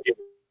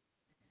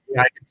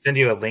can send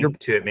you a link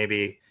to it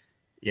maybe,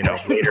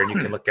 later, and you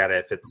can look at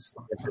it if it's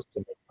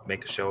interesting to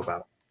make a show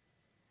about.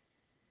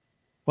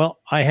 Well,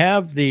 I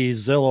have the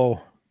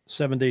Zillow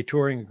 7-day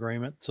touring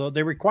agreement. So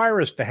they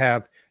require us to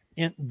have,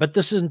 but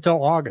this isn't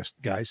until August,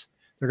 guys.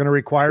 They're going to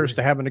require us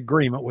to have an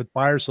agreement with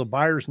buyers, so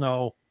buyers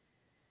know,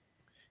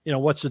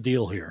 what's the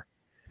deal here.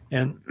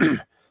 And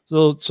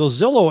so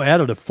Zillow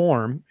added a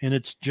form, and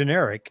it's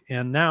generic.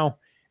 And now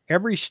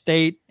every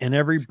state and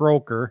every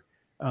broker,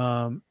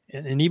 and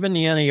even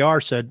the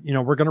NAR said,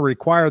 we're going to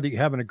require that you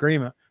have an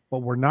agreement, but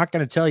we're not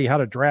going to tell you how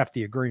to draft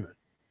the agreement.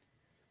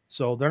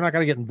 So they're not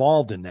going to get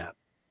involved in that.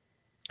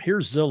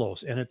 Here's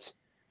Zillow's, and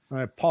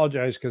I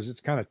apologize because it's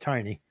kind of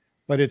tiny,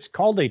 but it's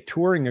called a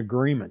touring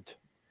agreement.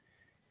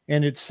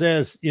 And it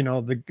says,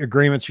 the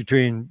agreements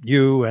between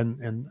you and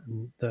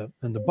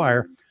the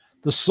buyer.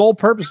 The sole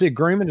purpose of the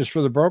agreement is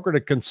for the broker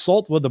to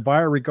consult with the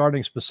buyer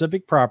regarding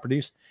specific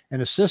properties and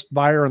assist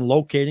buyer in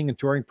locating and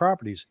touring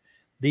properties.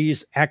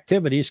 These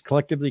activities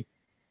collectively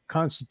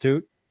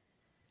constitute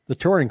the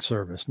touring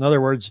service. In other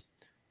words,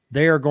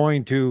 they are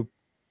going to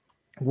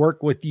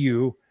work with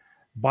you.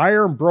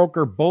 Buyer and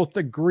broker both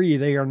agree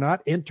they are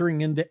not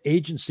entering into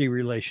agency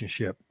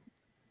relationship.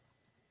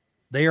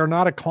 They are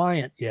not a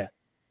client yet.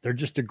 They're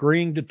just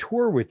agreeing to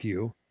tour with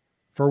you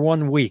for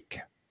 1 week.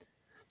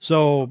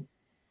 So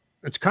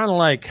it's kind of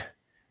like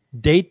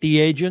date the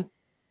agent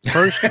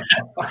first.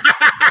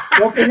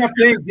 Don't bring up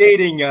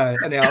dating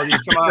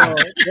analogies. Come on.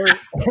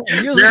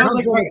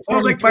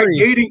 Sounds like my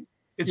dating.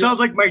 It sounds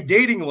like my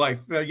dating life.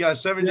 Yeah,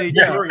 7-day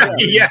touring.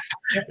 Yeah.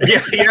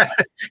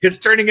 It's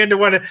turning into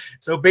one.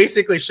 So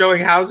basically,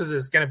 showing houses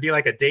is going to be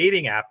like a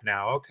dating app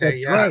now.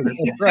 Okay,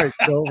 that's right.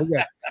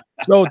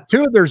 So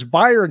 2, there's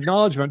buyer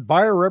acknowledgement.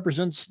 Buyer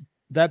represents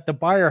that the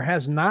buyer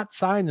has not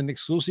signed an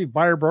exclusive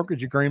buyer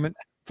brokerage agreement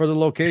for the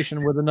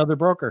location with another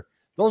broker.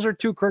 Those are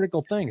 2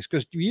 critical things,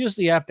 because you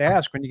usually have to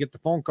ask when you get the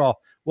phone call,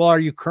 well, are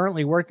you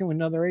currently working with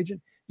another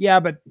agent? Yeah,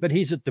 but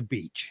he's at the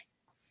beach.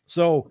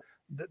 So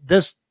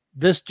this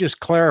just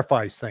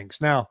clarifies things.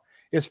 Now,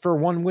 it's for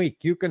 1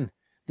 week.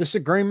 This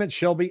agreement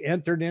shall be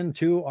entered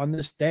into on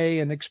this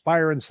day and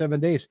expire in 7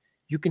 days.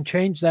 You can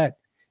change that.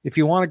 If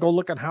you want to go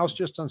look at house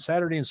just on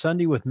Saturday and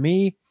Sunday with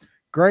me,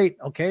 great.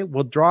 Okay,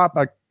 we'll draw up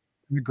an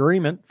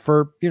agreement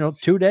for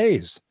 2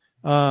 days.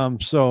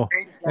 And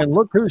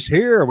look who's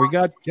here. We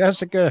got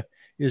Jessica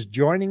is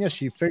joining us.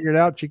 She figured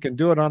out she can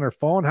do it on her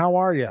phone. How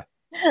are you?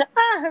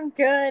 I'm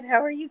good.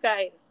 How are you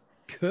guys?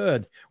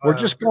 Good. We're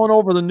just going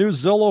over the new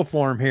Zillow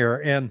form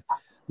here, and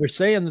they're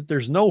saying that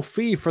there's no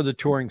fee for the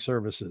touring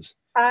services.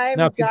 I'm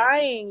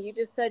dying. You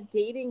just said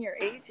dating your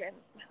agent.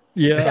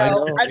 Yeah.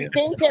 So I'm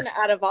thinking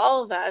out of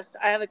all of us,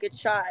 I have a good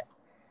shot.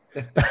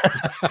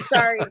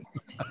 Sorry.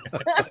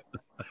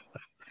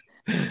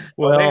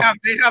 Well,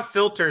 they have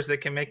filters that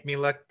can make me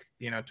look,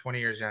 20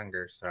 years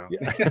younger. So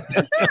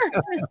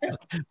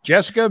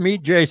Jessica,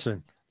 meet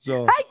Jason.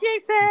 So hi,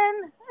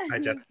 Jason. Hi,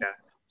 Jessica.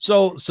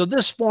 So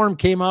this form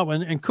came out,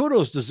 and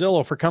kudos to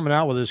Zillow for coming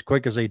out with it as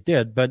quick as they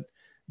did.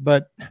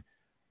 But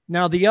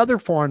now the other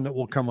form that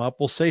will come up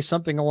will say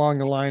something along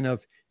the line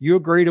of, you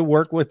agree to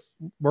we're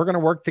going to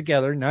work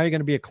together. Now you're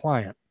going to be a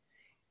client.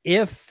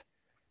 So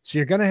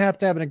you're going to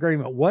have an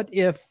agreement. What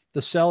if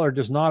the seller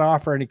does not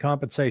offer any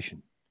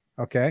compensation?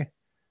 Okay.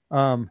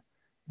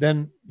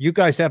 Then you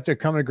guys have to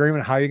come to an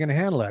agreement how you're going to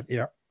handle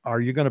that. Are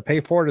you going to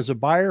pay for it as a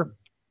buyer?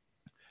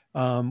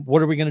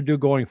 What are we going to do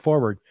going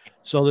forward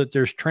so that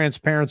there's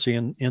transparency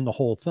in the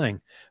whole thing?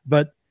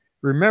 But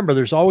remember,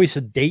 there's always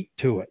a date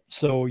to it.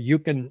 So you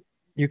can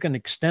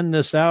extend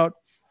this out.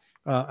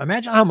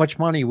 Imagine how much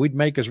money we'd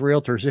make as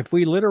realtors if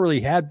we literally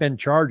had been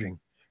charging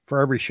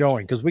for every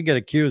showing, because we get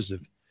accused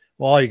of,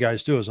 well, all you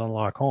guys do is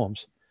unlock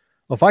homes.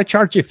 Well, if I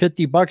charge you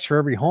 $50 for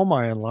every home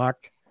I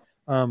unlocked,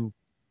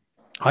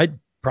 I'd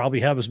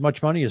probably have as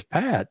much money as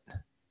Pat.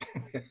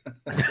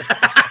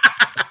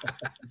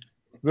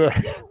 I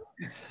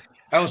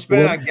don't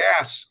spend it on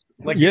gas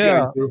like you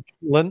guys do.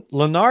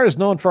 Lennar is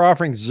known for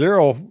offering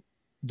 0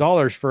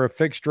 for a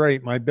fixed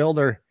rate. My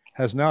builder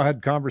has now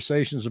had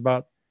conversations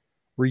about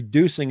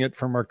reducing it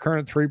from our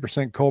current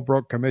 3%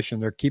 co-broke commission.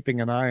 They're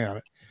keeping an eye on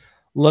it.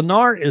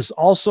 Lennar is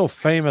also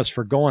famous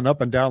for going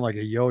up and down like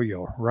a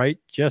yo-yo, right,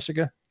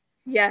 Jessica?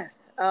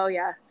 Yes. Oh,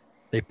 yes.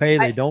 They pay,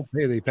 they don't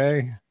pay, they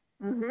pay.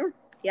 Mm-hmm.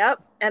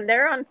 Yep. And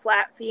they're on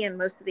flat fee in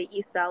most of the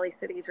East Valley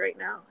cities right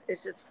now.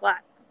 It's just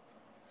flat.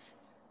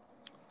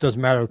 Doesn't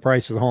matter the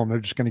price of the home. They're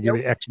just going to give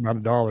you X amount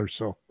of dollars.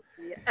 So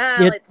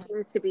it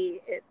seems to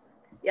be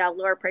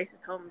lower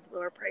prices homes,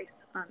 lower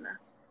price on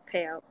the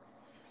payout.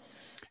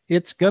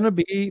 It's going to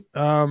be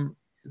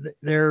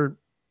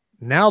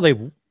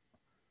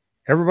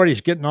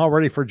everybody's getting all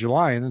ready for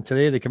July, and then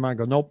today they come out and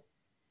go, nope,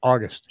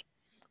 August.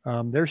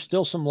 There's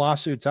still some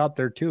lawsuits out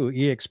there too.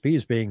 EXP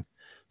is being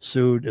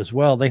sued as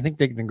well. They think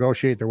they can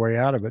negotiate their way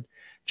out of it.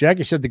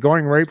 Jackie said the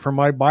going rate for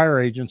my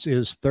buyer agents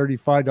is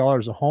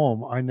 $35 a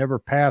home. I never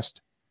passed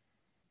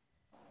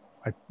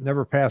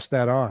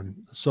that on.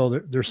 So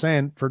they're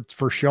saying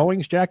for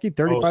showings, Jackie,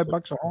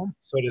 $35 a home.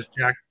 So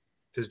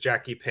does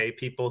Jackie pay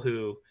people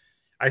who,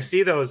 I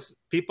see those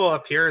people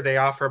up here, they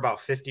offer about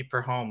 50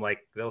 per home.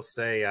 Like they'll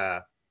say,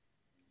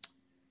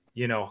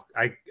 you know,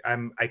 I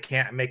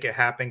can't make it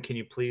happen. Can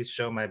you please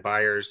show my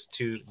buyers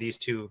these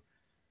two,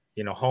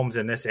 you know, homes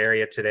in this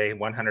area today,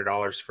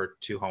 $100 for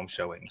 2 home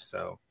showings.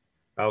 So,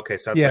 okay.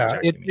 So that's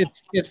what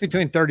it's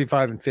between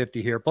 35 and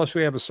 50 here. Plus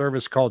we have a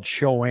service called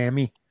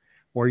Show-Amy,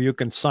 where you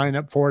can sign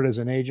up for it as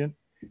an agent.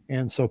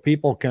 And so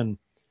people can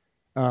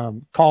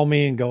call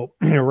me and go,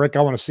 Rick,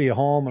 I want to see a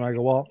home. And I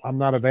go, well, I'm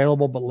not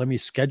available, but let me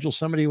schedule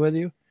somebody with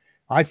you.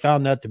 I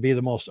found that to be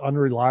the most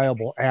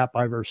unreliable app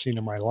I've ever seen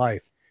in my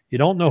life. You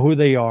don't know who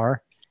they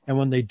are. And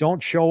when they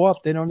don't show up,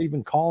 they don't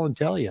even call and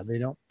tell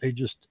you.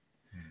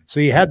 So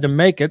you had to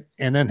make it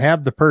and then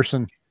have the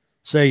person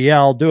say, yeah,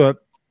 I'll do it.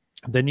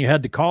 Then you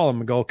had to call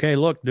them and go, okay,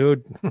 look,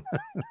 dude,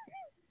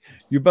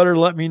 you better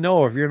let me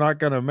know if you're not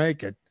going to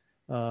make it.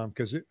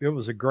 Because it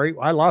was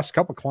I lost a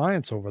couple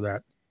clients over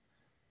that.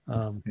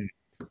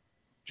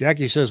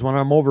 Jackie says, when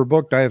I'm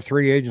overbooked, I have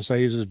 3 agents I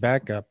use as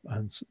backup.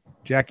 And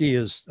Jackie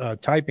is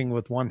typing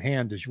with one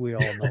hand, as we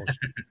all know.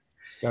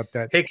 Got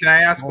that. Hey, can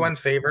I ask one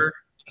favor,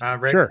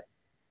 Rick? Sure.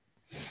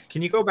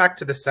 Can you go back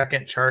to the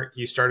second chart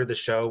you started the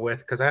show with?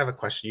 Because I have a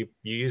question.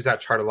 You use that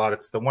chart a lot.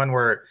 It's the one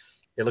where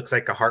it looks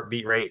like a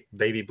heartbeat rate,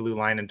 baby blue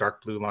line and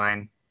dark blue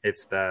line.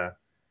 It's the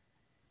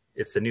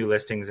new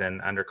listings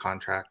and under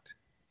contract.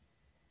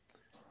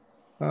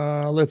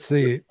 Let's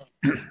see.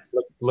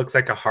 Looks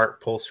like a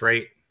heart pulse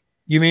rate.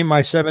 You mean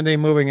my 7-day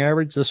moving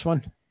average? This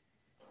one?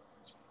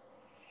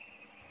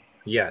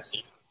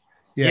 Yes.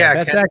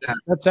 Yeah,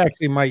 that's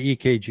actually my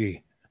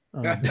EKG.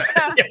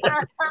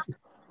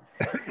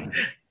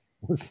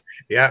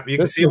 Yeah, you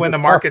can see when the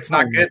market's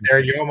not good there.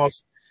 You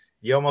almost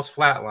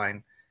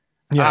flatline.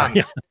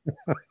 Yeah.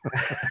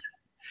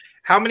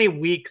 How many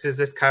weeks is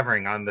this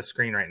covering on the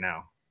screen right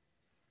now?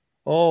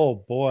 Oh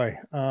boy.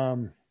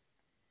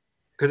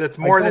 Because it's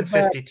more than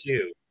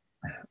 52.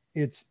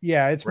 It's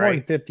more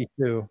than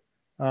 52.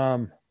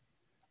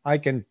 I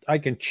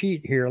can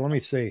cheat here. Let me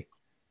see.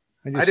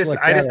 I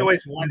just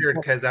always wondered,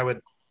 because I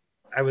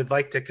would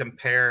like to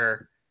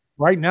compare.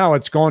 Right now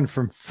it's going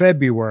from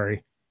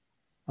February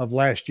of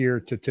last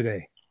year to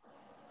today.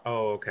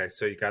 Oh, okay.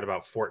 So you got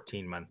about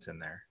 14 months in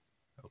there.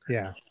 Okay.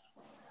 Yeah.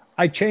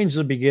 I changed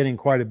the beginning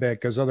quite a bit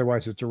because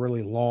otherwise it's a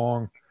really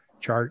long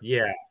chart.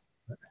 Yeah.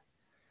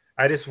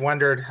 I just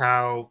wondered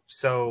how,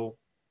 so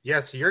you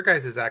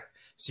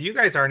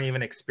guys aren't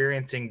even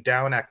experiencing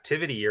down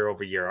activity year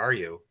over year, are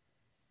you?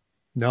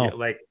 No.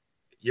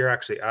 You're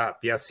actually up.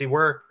 Yeah. See,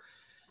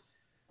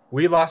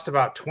 we lost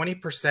about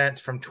 20%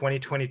 from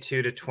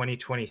 2022 to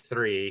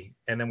 2023,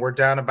 and then we're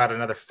down about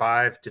another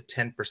 5 to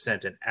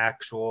 10% in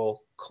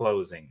actual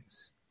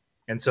closings.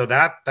 And so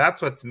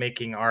that's what's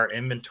making our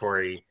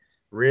inventory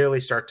really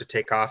start to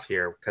take off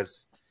here,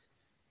 because,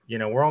 you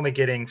know, we're only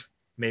getting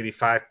maybe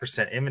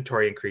 5%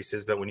 inventory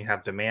increases, but when you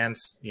have demand,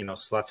 you know,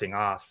 sloughing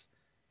off,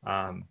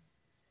 and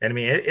I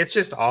mean, it's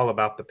just all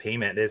about the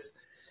payment.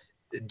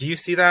 Do you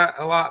see that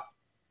a lot,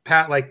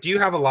 Pat? Like, do you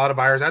have a lot of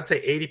buyers? I'd say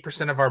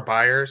 80% of our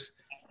buyers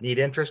need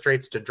interest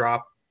rates to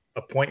drop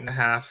 1.5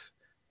 points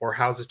or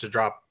houses to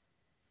drop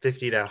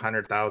 50 to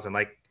 100,000.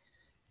 Like,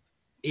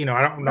 you know,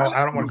 I don't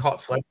want to call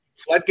it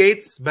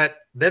floodgates, but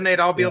then they'd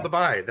all be able to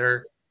buy.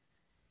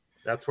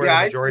 That's where the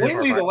majority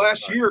of our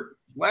last year,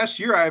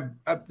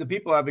 the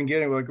people I've been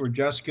getting, like where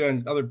Jessica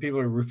and other people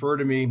have referred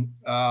to me,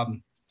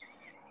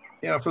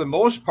 you know, for the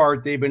most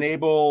part, they've been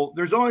able,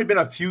 there's only been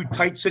a few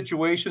tight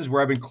situations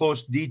where I've been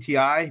close to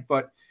DTI,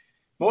 but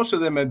most of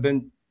them have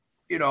been,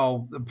 you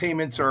know, the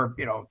payments are,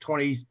 you know,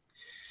 20,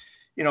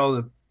 you know,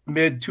 the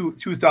mid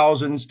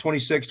 2000s,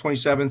 26,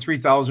 27,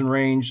 3,000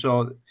 range.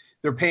 So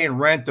they're paying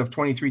rent of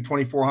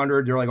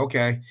 2,400. They're like,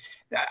 okay,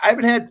 I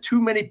haven't had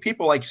too many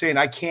people like saying,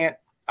 at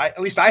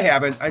least I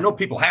haven't. I know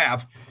people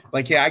have,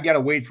 like, yeah, I got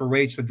to wait for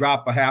rates to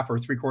drop a 0.5 or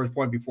 3/4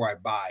 point before I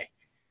buy.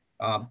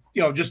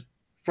 You know, just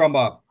from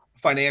a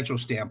financial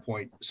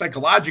standpoint,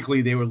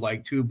 psychologically, they would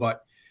like to,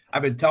 but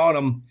I've been telling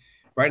them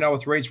right now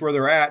with rates where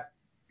they're at,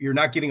 you're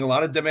not getting a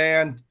lot of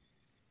demand.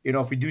 You know,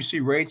 if we do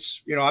see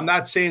rates, you know, I'm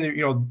not saying that,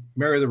 you know,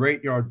 marry the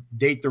rate, you know,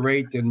 date the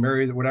rate and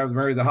marry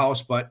the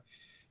house. But,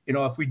 you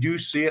know, if we do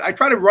see it, I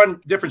try to run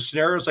different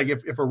scenarios. Like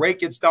if a rate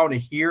gets down to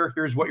here,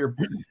 here's what you're,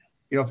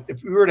 you know,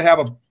 if we were to have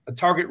a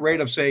target rate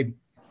of, say,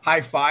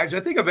 high fives, I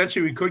think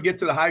eventually we could get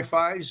to the high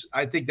fives.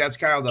 I think that's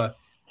kind of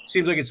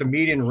seems like it's a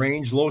median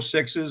range, low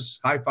sixes,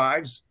 high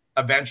fives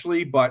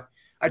eventually. But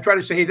I try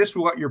to say, hey, this is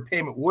what your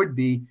payment would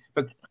be.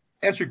 But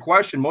answer your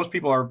question, most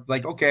people are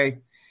like, okay,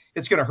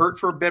 it's going to hurt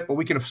for a bit, but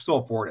we can still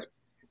afford it.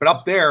 But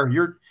up there,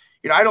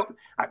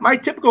 my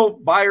typical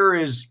buyer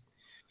is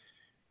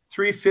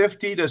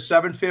 350 to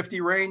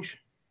 750 range.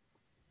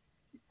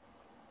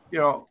 You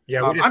know,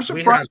 yeah, I'm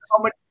surprised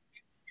how much.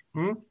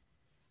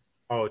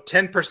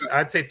 10%.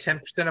 I'd say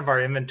 10% of our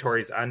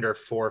inventory is under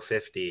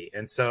 450.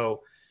 And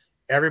so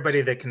everybody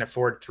that can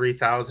afford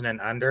 3,000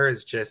 and under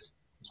is just,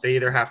 they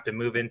either have to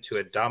move into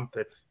a dump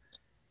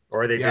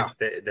or they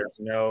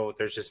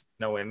there's just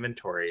no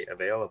inventory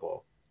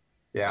available.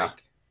 Yeah.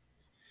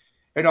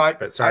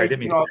 But sorry, I didn't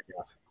mean to cut you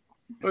off.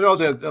 You know,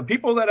 the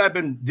people that I've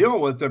been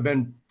dealing with have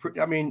been,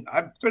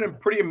 I've been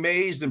pretty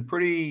amazed and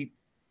pretty,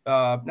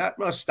 not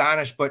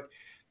astonished, but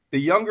the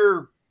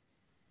younger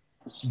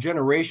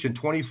generation,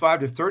 25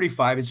 to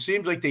 35, it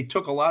seems like they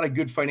took a lot of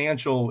good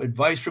financial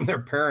advice from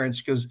their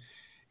parents. Because,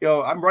 you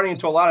know, I'm running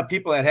into a lot of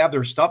people that have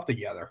their stuff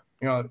together.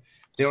 You know,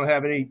 they don't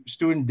have any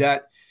student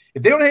debt.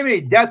 If they don't have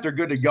any debt, they're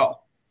good to go.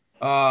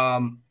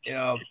 You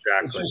know,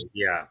 exactly.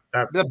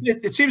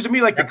 It seems to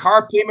me like the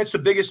car payment's the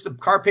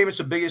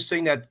biggest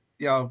thing that,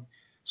 you know,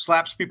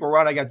 slaps people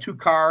around. I got 2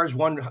 cars,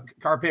 one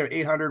car payment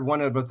 800,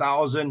 one of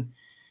 1,000.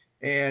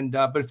 And,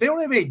 but if they don't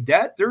have any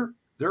debt, they're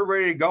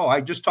ready to go.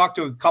 I just talked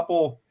to a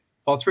couple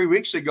about 3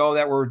 weeks ago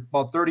that were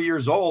about 30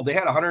 years old. They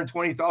had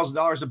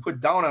 $120,000 to put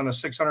down on a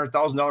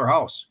 $600,000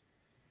 house.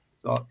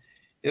 So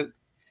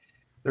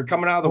they're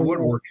coming out of the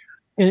woodwork.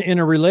 In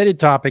a related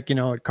topic, you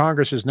know,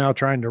 Congress is now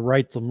trying to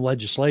write some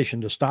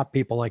legislation to stop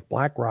people like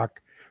BlackRock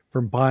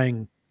from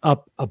buying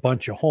up a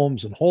bunch of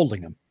homes and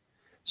holding them.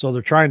 So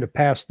they're trying to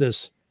pass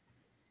this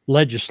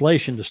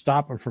legislation to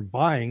stop them from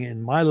buying.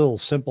 And my little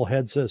simple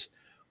head says,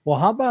 well,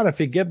 how about if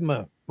you give them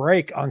a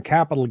break on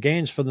capital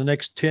gains for the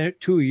next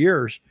 2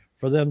 years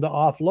for them to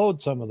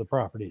offload some of the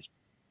properties?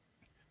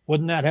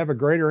 Wouldn't that have a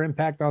greater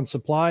impact on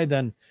supply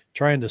than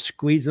trying to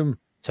squeeze them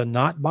to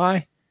not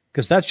buy?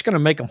 Because that's going to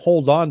make them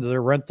hold on to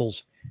their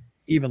rentals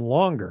even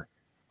longer.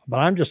 But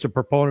I'm just a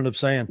proponent of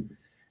saying,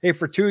 hey,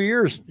 for 2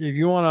 years, if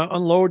you want to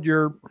unload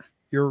your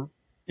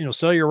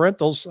sell your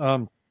rentals,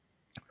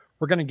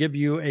 we're going to give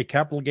you a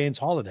capital gains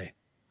holiday.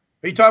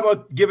 Are you talking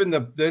about giving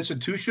the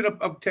institution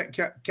a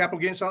capital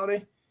gains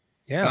holiday?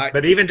 Yeah,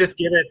 but even just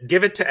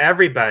give it to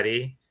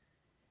everybody,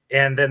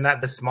 and then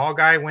the small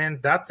guy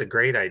wins. That's a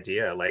great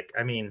idea. Like,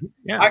 I mean,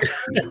 yeah,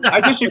 I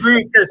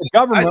disagree. The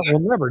government will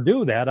never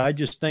do that. I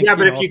just think, yeah,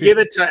 but if you give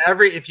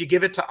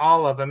it to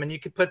all of them, and you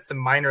could put some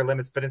minor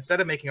limits, but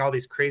instead of making all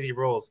these crazy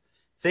rules,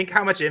 think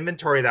how much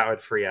inventory that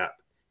would free up.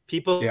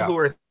 People who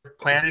are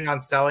planning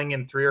on selling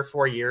in 3 or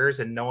 4 years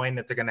and knowing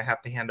that they're going to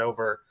have to hand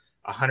over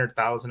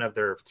 100,000 of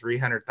their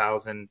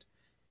 300,000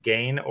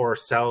 gain or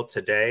sell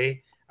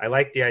today. I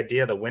like the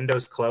idea of the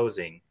windows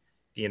closing.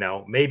 You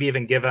know, maybe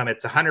even give them,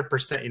 it's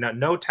 100%, you know,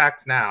 no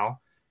tax now.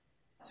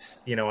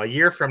 You know, a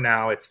year from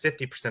now, it's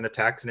 50% of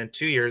tax. And in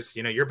 2 years,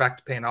 you know, you're back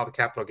to paying all the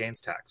capital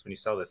gains tax when you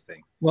sell this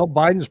thing. Well,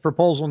 Biden's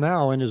proposal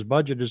now in his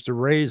budget is to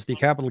raise the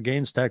capital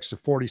gains tax to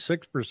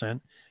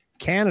 46%.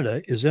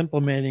 Canada is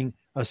implementing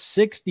a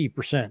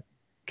 60%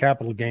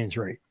 capital gains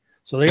rate.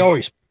 So they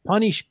always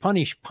punish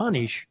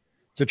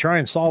to try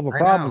and solve a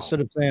problem instead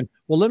of saying,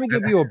 well, let me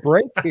give you a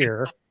break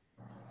here.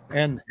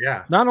 And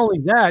not only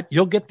that,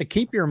 you'll get to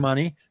keep your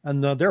money,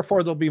 and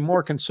therefore there'll be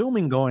more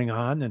consuming going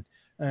on.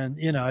 And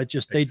you know, they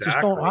just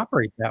don't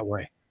operate that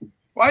way.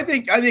 Well, I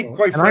think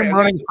quite frankly, I'm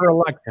running for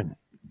election.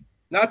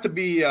 Not to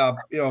be, you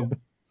know,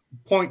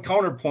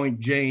 counterpoint,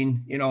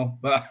 Jane, you know,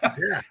 but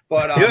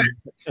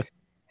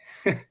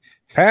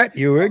Pat,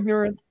 you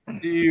ignorant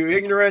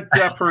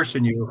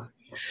person, you.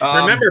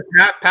 Remember,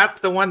 Pat's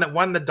the one that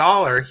won the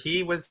dollar.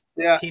 He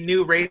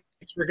knew rates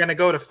were going to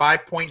go to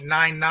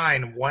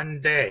 5.99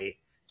 one day.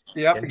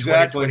 Yep,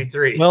 exactly.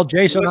 2023. Well,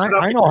 Jason,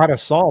 I know how to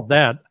solve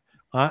that.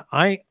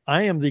 I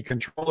am the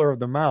controller of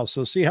the mouse.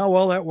 So see how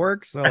well that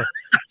works.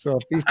 So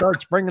if he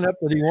starts bringing up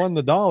that he won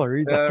the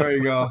dollar, there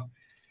you go.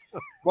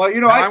 Well, you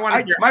know, I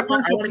want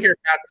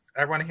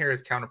to hear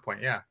his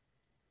counterpoint. Yeah.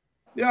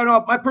 Yeah,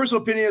 no, my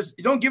personal opinion is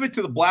you don't give it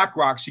to the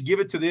BlackRocks, you give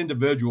it to the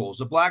individuals.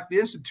 The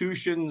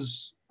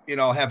institutions, you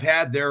know, have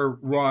had their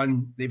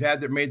run. They've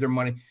made their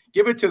money.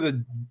 Give it to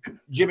the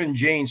Jim and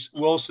Jane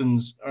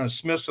Wilsons,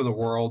 Smiths of the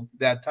world,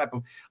 that type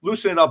of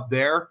loosen it up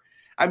there.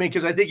 I mean,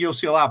 because I think you'll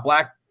see a lot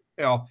of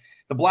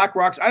the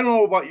BlackRocks. I don't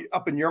know about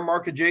up in your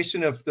market,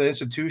 Jason, if the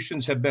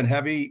institutions have been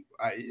heavy.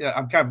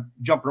 I'm kind of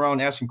jumping around,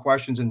 asking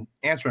questions and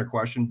answering a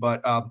question,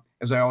 but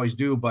as I always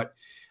do. But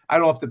I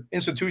don't know if the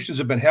institutions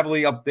have been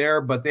heavily up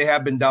there, but they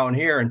have been down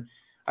here. And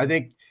I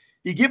think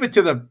you give it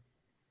to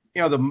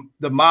you know,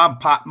 the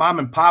mom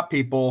and pop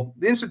people,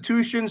 the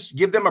institutions,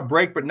 give them a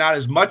break, but not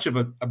as much of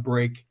a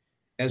break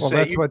as Well, say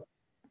that's what,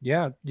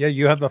 yeah,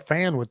 you have a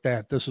fan with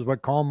that. This is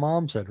what Calm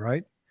Mom said,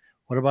 right?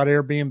 What about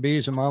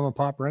Airbnbs and mom and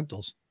pop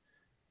rentals?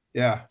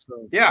 Yeah.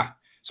 So, Yeah.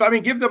 So, I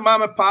mean, give the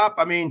mom and pop.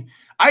 I mean,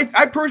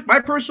 my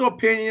personal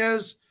opinion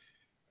is,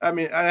 I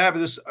mean, I have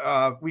this,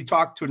 we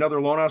talked to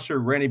another loan officer,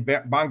 Randy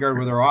Bongard,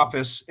 with our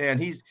office, and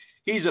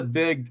he's a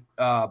big,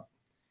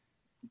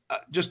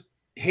 just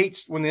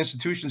hates when the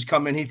institutions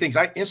come in. He thinks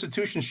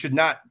institutions should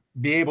not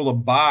be able to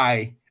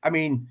buy, I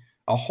mean,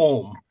 a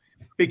home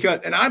because,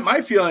 and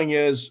my feeling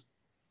is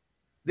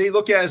they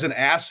look at it as an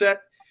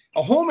asset.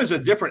 A home is a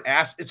different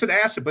asset. It's an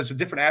asset, but it's a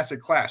different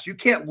asset class. You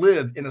can't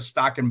live in a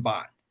stock and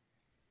bond.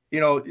 You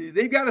know,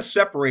 they've got to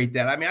separate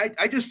that. I mean,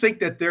 I just think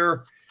that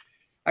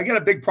I got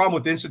a big problem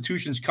with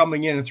institutions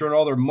coming in and throwing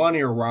all their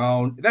money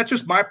around. That's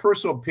just my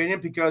personal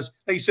opinion because,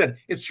 like you said,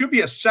 it should be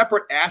a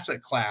separate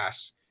asset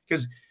class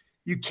because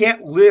you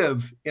can't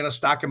live in a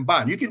stock and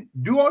bond. You can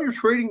do all your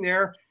trading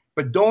there,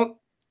 but don't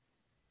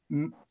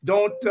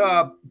what's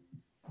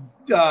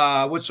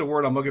the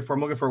word I'm looking for? I'm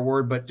looking for a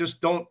word, but just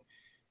don't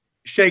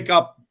shake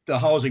up the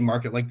housing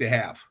market like they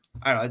have.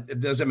 I don't know.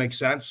 Does that make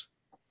sense?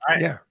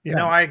 yeah.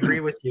 No, I agree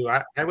with you.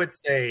 I would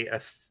say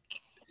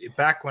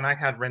back when I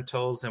had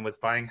rentals and was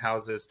buying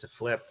houses to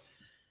flip,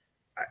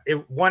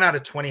 1 out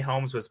of 20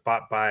 homes was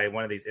bought by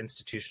one of these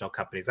institutional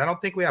companies. I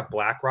don't think we have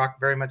BlackRock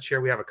very much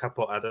here. We have a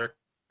couple other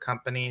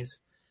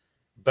companies,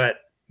 but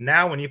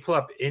now when you pull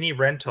up any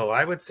rental,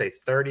 I would say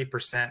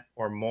 30%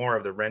 or more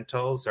of the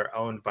rentals are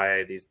owned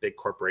by these big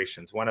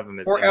corporations. One of them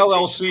is or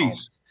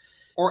LLCs.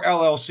 Or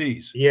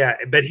LLCs. Yeah,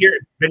 but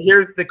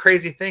here's the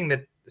crazy thing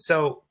that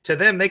so to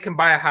them they can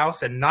buy a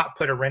house and not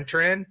put a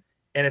renter in,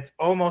 and it's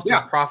almost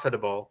as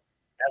profitable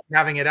as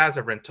having it as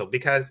a rental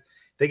because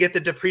they get the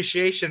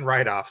depreciation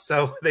write-off.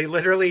 So they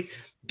literally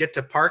get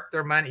to park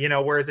their money, you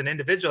know, whereas an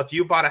individual, if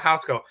you bought a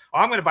house, go, oh,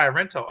 I'm going to buy a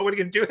rental. Oh, what are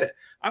you going to do with it?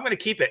 I'm going to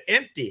keep it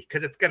empty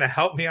because it's going to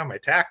help me on my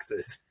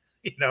taxes,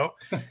 you know?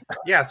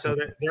 Yeah, so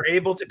they're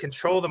able to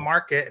control the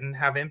market and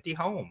have empty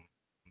homes.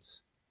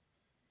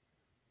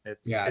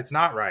 It's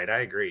not right. I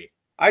agree.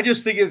 I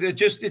just think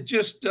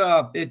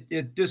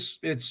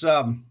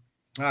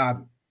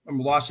I'm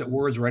lost at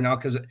words right now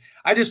because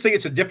I just think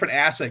it's a different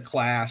asset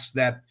class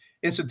that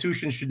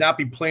institutions should not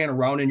be playing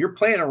around in. You're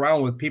playing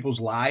around with people's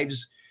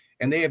lives,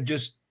 and they have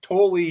just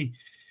totally,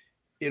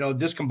 you know,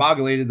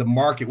 discombobulated the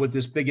market with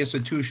this big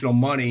institutional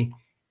money.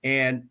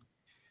 And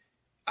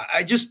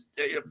I just,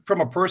 from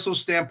a personal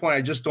standpoint,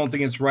 I just don't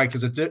think it's right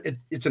because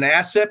it's an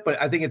asset,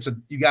 but I think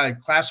you got to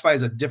classify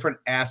as a different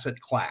asset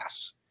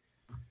class.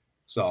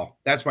 So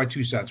that's my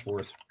 2 cents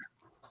worth.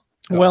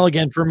 Well,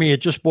 again, for me, it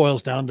just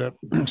boils down to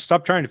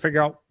stop trying to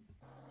figure out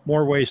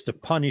more ways to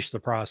punish the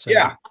process.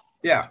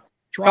 Yeah.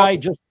 Try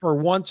just for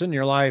once in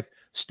your life,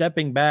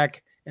 stepping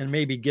back and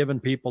maybe giving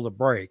people a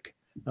break.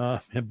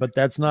 But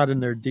that's not in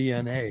their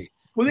DNA.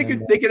 Well,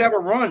 they could have a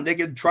run. They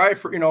could try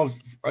for,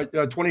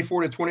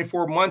 24 to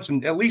 24 months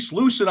and at least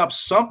loosen up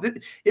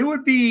something. It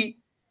would be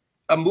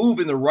a move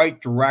in the right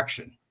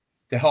direction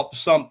to help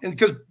some. And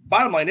because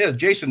bottom line is,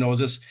 Jason knows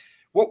this,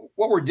 what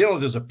we're dealing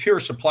with is a pure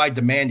supply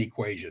demand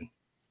equation,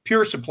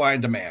 pure supply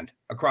and demand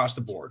across the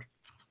board.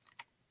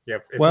 Yeah,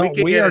 if we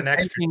could get an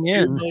extra 2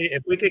 million,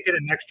 if we could get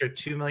an extra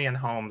 2 million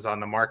homes on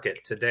the market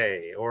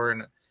today,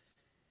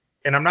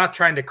 and I'm not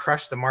trying to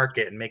crush the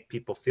market and make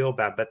people feel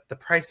bad, but the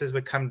prices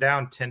would come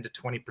down 10 to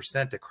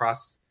 20%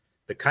 across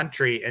the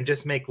country and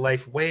just make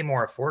life way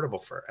more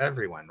affordable for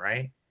everyone,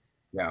 right?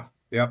 Yeah.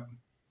 Yep.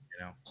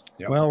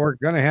 Yep. Well, we're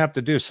going to have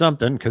to do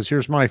something because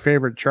here's my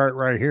favorite chart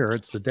right here.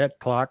 It's the debt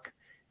clock.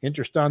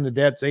 Interest on the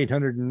debt's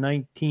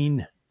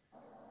 819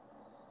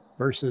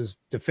 versus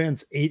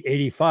defense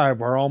 885.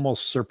 We're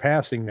almost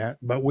surpassing that,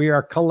 but we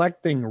are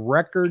collecting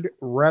record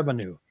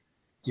revenue,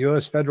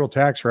 U.S. federal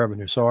tax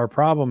revenue. So our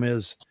problem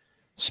is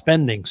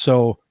spending.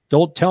 So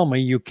don't tell me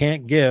you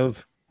can't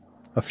give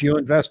a few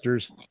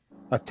investors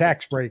a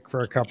tax break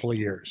for a couple of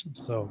years.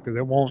 So because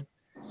it won't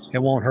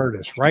hurt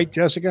us, right,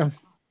 Jessica?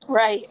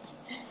 Right.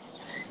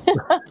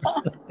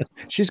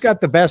 She's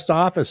got the best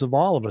office of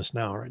all of us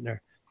now, right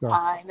there. So,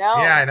 I know.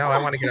 Yeah, I know. I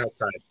want to get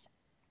outside.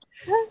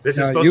 This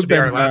is supposed to be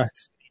our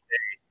last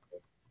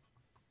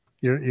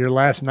day. Your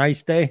last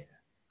nice day.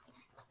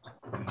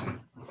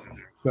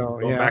 So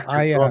going back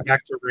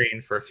to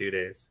rain for a few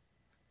days.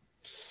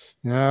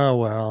 Oh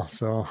well,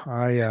 so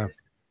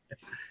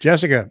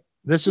Jessica,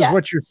 this is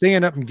what you're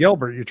seeing up in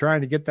Gilbert. You're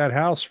trying to get that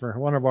house for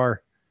one of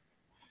our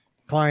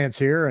clients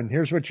here, and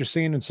here's what you're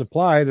seeing in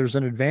supply. There's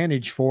an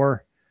advantage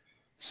for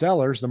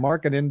sellers. The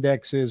market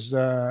index is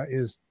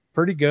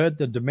pretty good.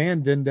 The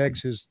demand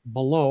index is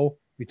below,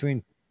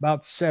 between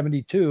about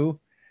 72,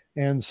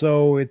 and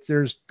so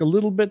there's a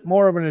little bit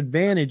more of an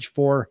advantage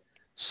for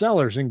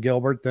sellers in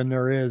Gilbert than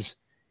there is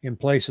in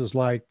places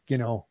like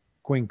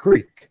Queen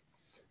Creek,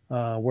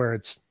 where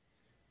it's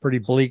pretty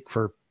bleak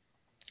for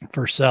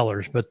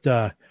sellers. But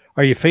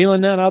are you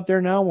feeling that out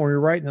there now when you're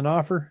writing an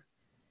offer?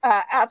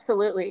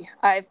 Absolutely.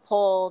 I've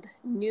pulled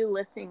new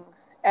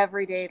listings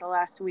every day the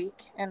last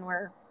week, and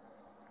we're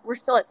we're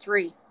still at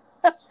 3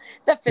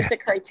 that fit the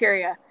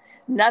criteria.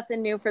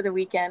 Nothing new for the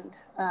weekend.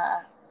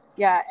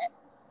 Yeah,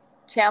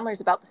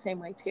 Chandler's about the same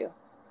way too.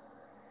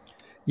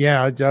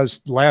 Yeah, I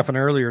was laughing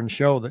earlier in the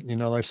show that, you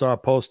know, I saw a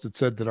post that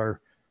said that our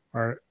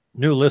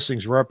new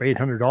listings were up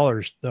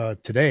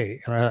 $800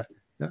 today. And I thought,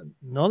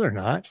 no, they're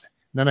not.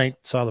 And then I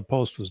saw the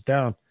post was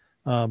down,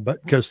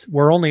 but because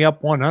we're only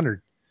up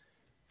 100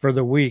 for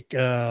the week.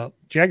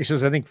 Jackie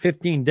says, I think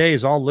 15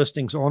 days, all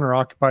listings owner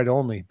occupied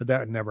only, but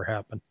that never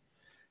happened.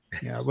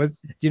 Yeah, but,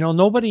 you know,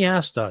 nobody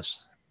asked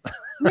us.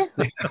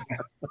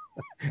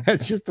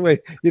 That's just the way,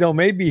 you know,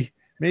 maybe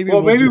we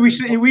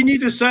need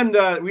to send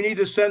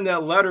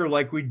that letter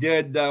like we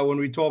did when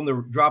we told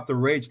them to drop the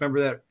rates. Remember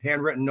that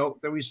handwritten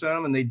note that we sent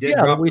them, and they did.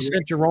 Yeah, we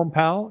sent Jerome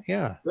Powell.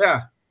 Yeah.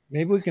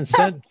 Maybe we can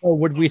send. Or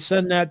would we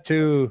send that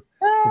to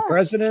the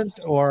president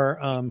or?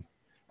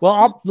 Well,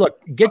 I'll look.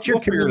 Get your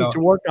committee to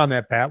work on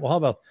that, Pat. We'll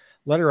have a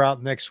letter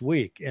out next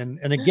week, and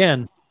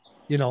again,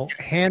 you know,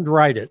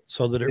 handwrite it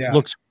so that it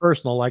looks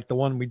personal, like the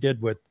one we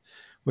did with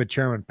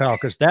Chairman Powell,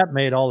 because that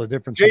made all the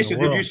difference. Jason,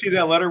 did you see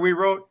that letter we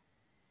wrote?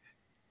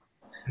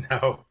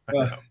 No,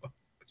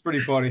 it's pretty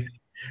funny.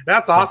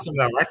 That's awesome,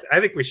 though. I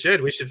think we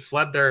should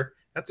flood their.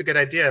 That's a good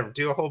idea.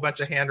 Do a whole bunch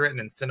of handwritten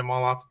and send them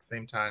all off at the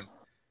same time.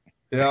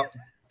 Yeah.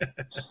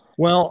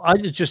 Well, I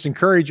just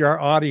encourage our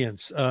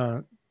audience,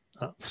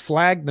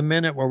 flag the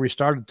minute where we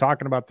started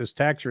talking about this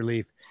tax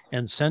relief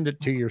and send it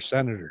to your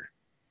senator.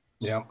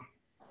 Yeah.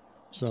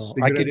 So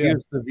I could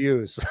use the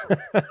views.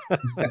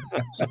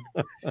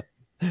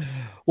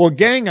 Well,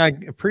 gang, I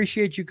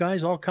appreciate you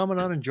guys all coming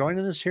on and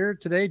joining us here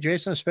today.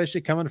 Jason,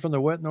 especially coming from the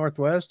wet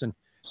Northwest, and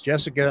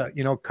Jessica,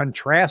 you know,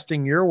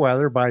 contrasting your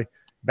weather by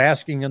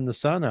basking in the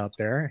sun out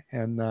there.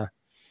 And,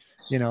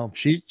 you know,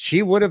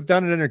 she would have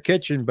done it in her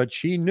kitchen, but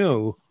she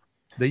knew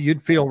that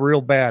you'd feel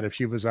real bad if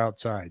she was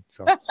outside.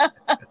 So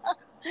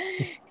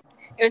it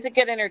was a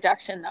good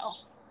introduction, though.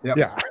 Yep.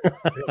 Yeah.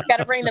 Got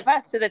to bring the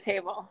best to the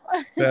table.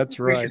 That's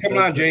right. Come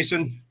on,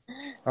 Jason.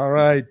 All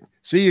right.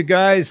 See you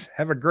guys.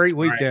 Have a great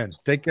weekend.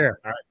 Take care.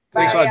 All right.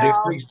 Thanks a lot,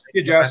 Jason.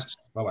 Good job.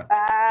 Bye-bye.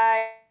 Bye.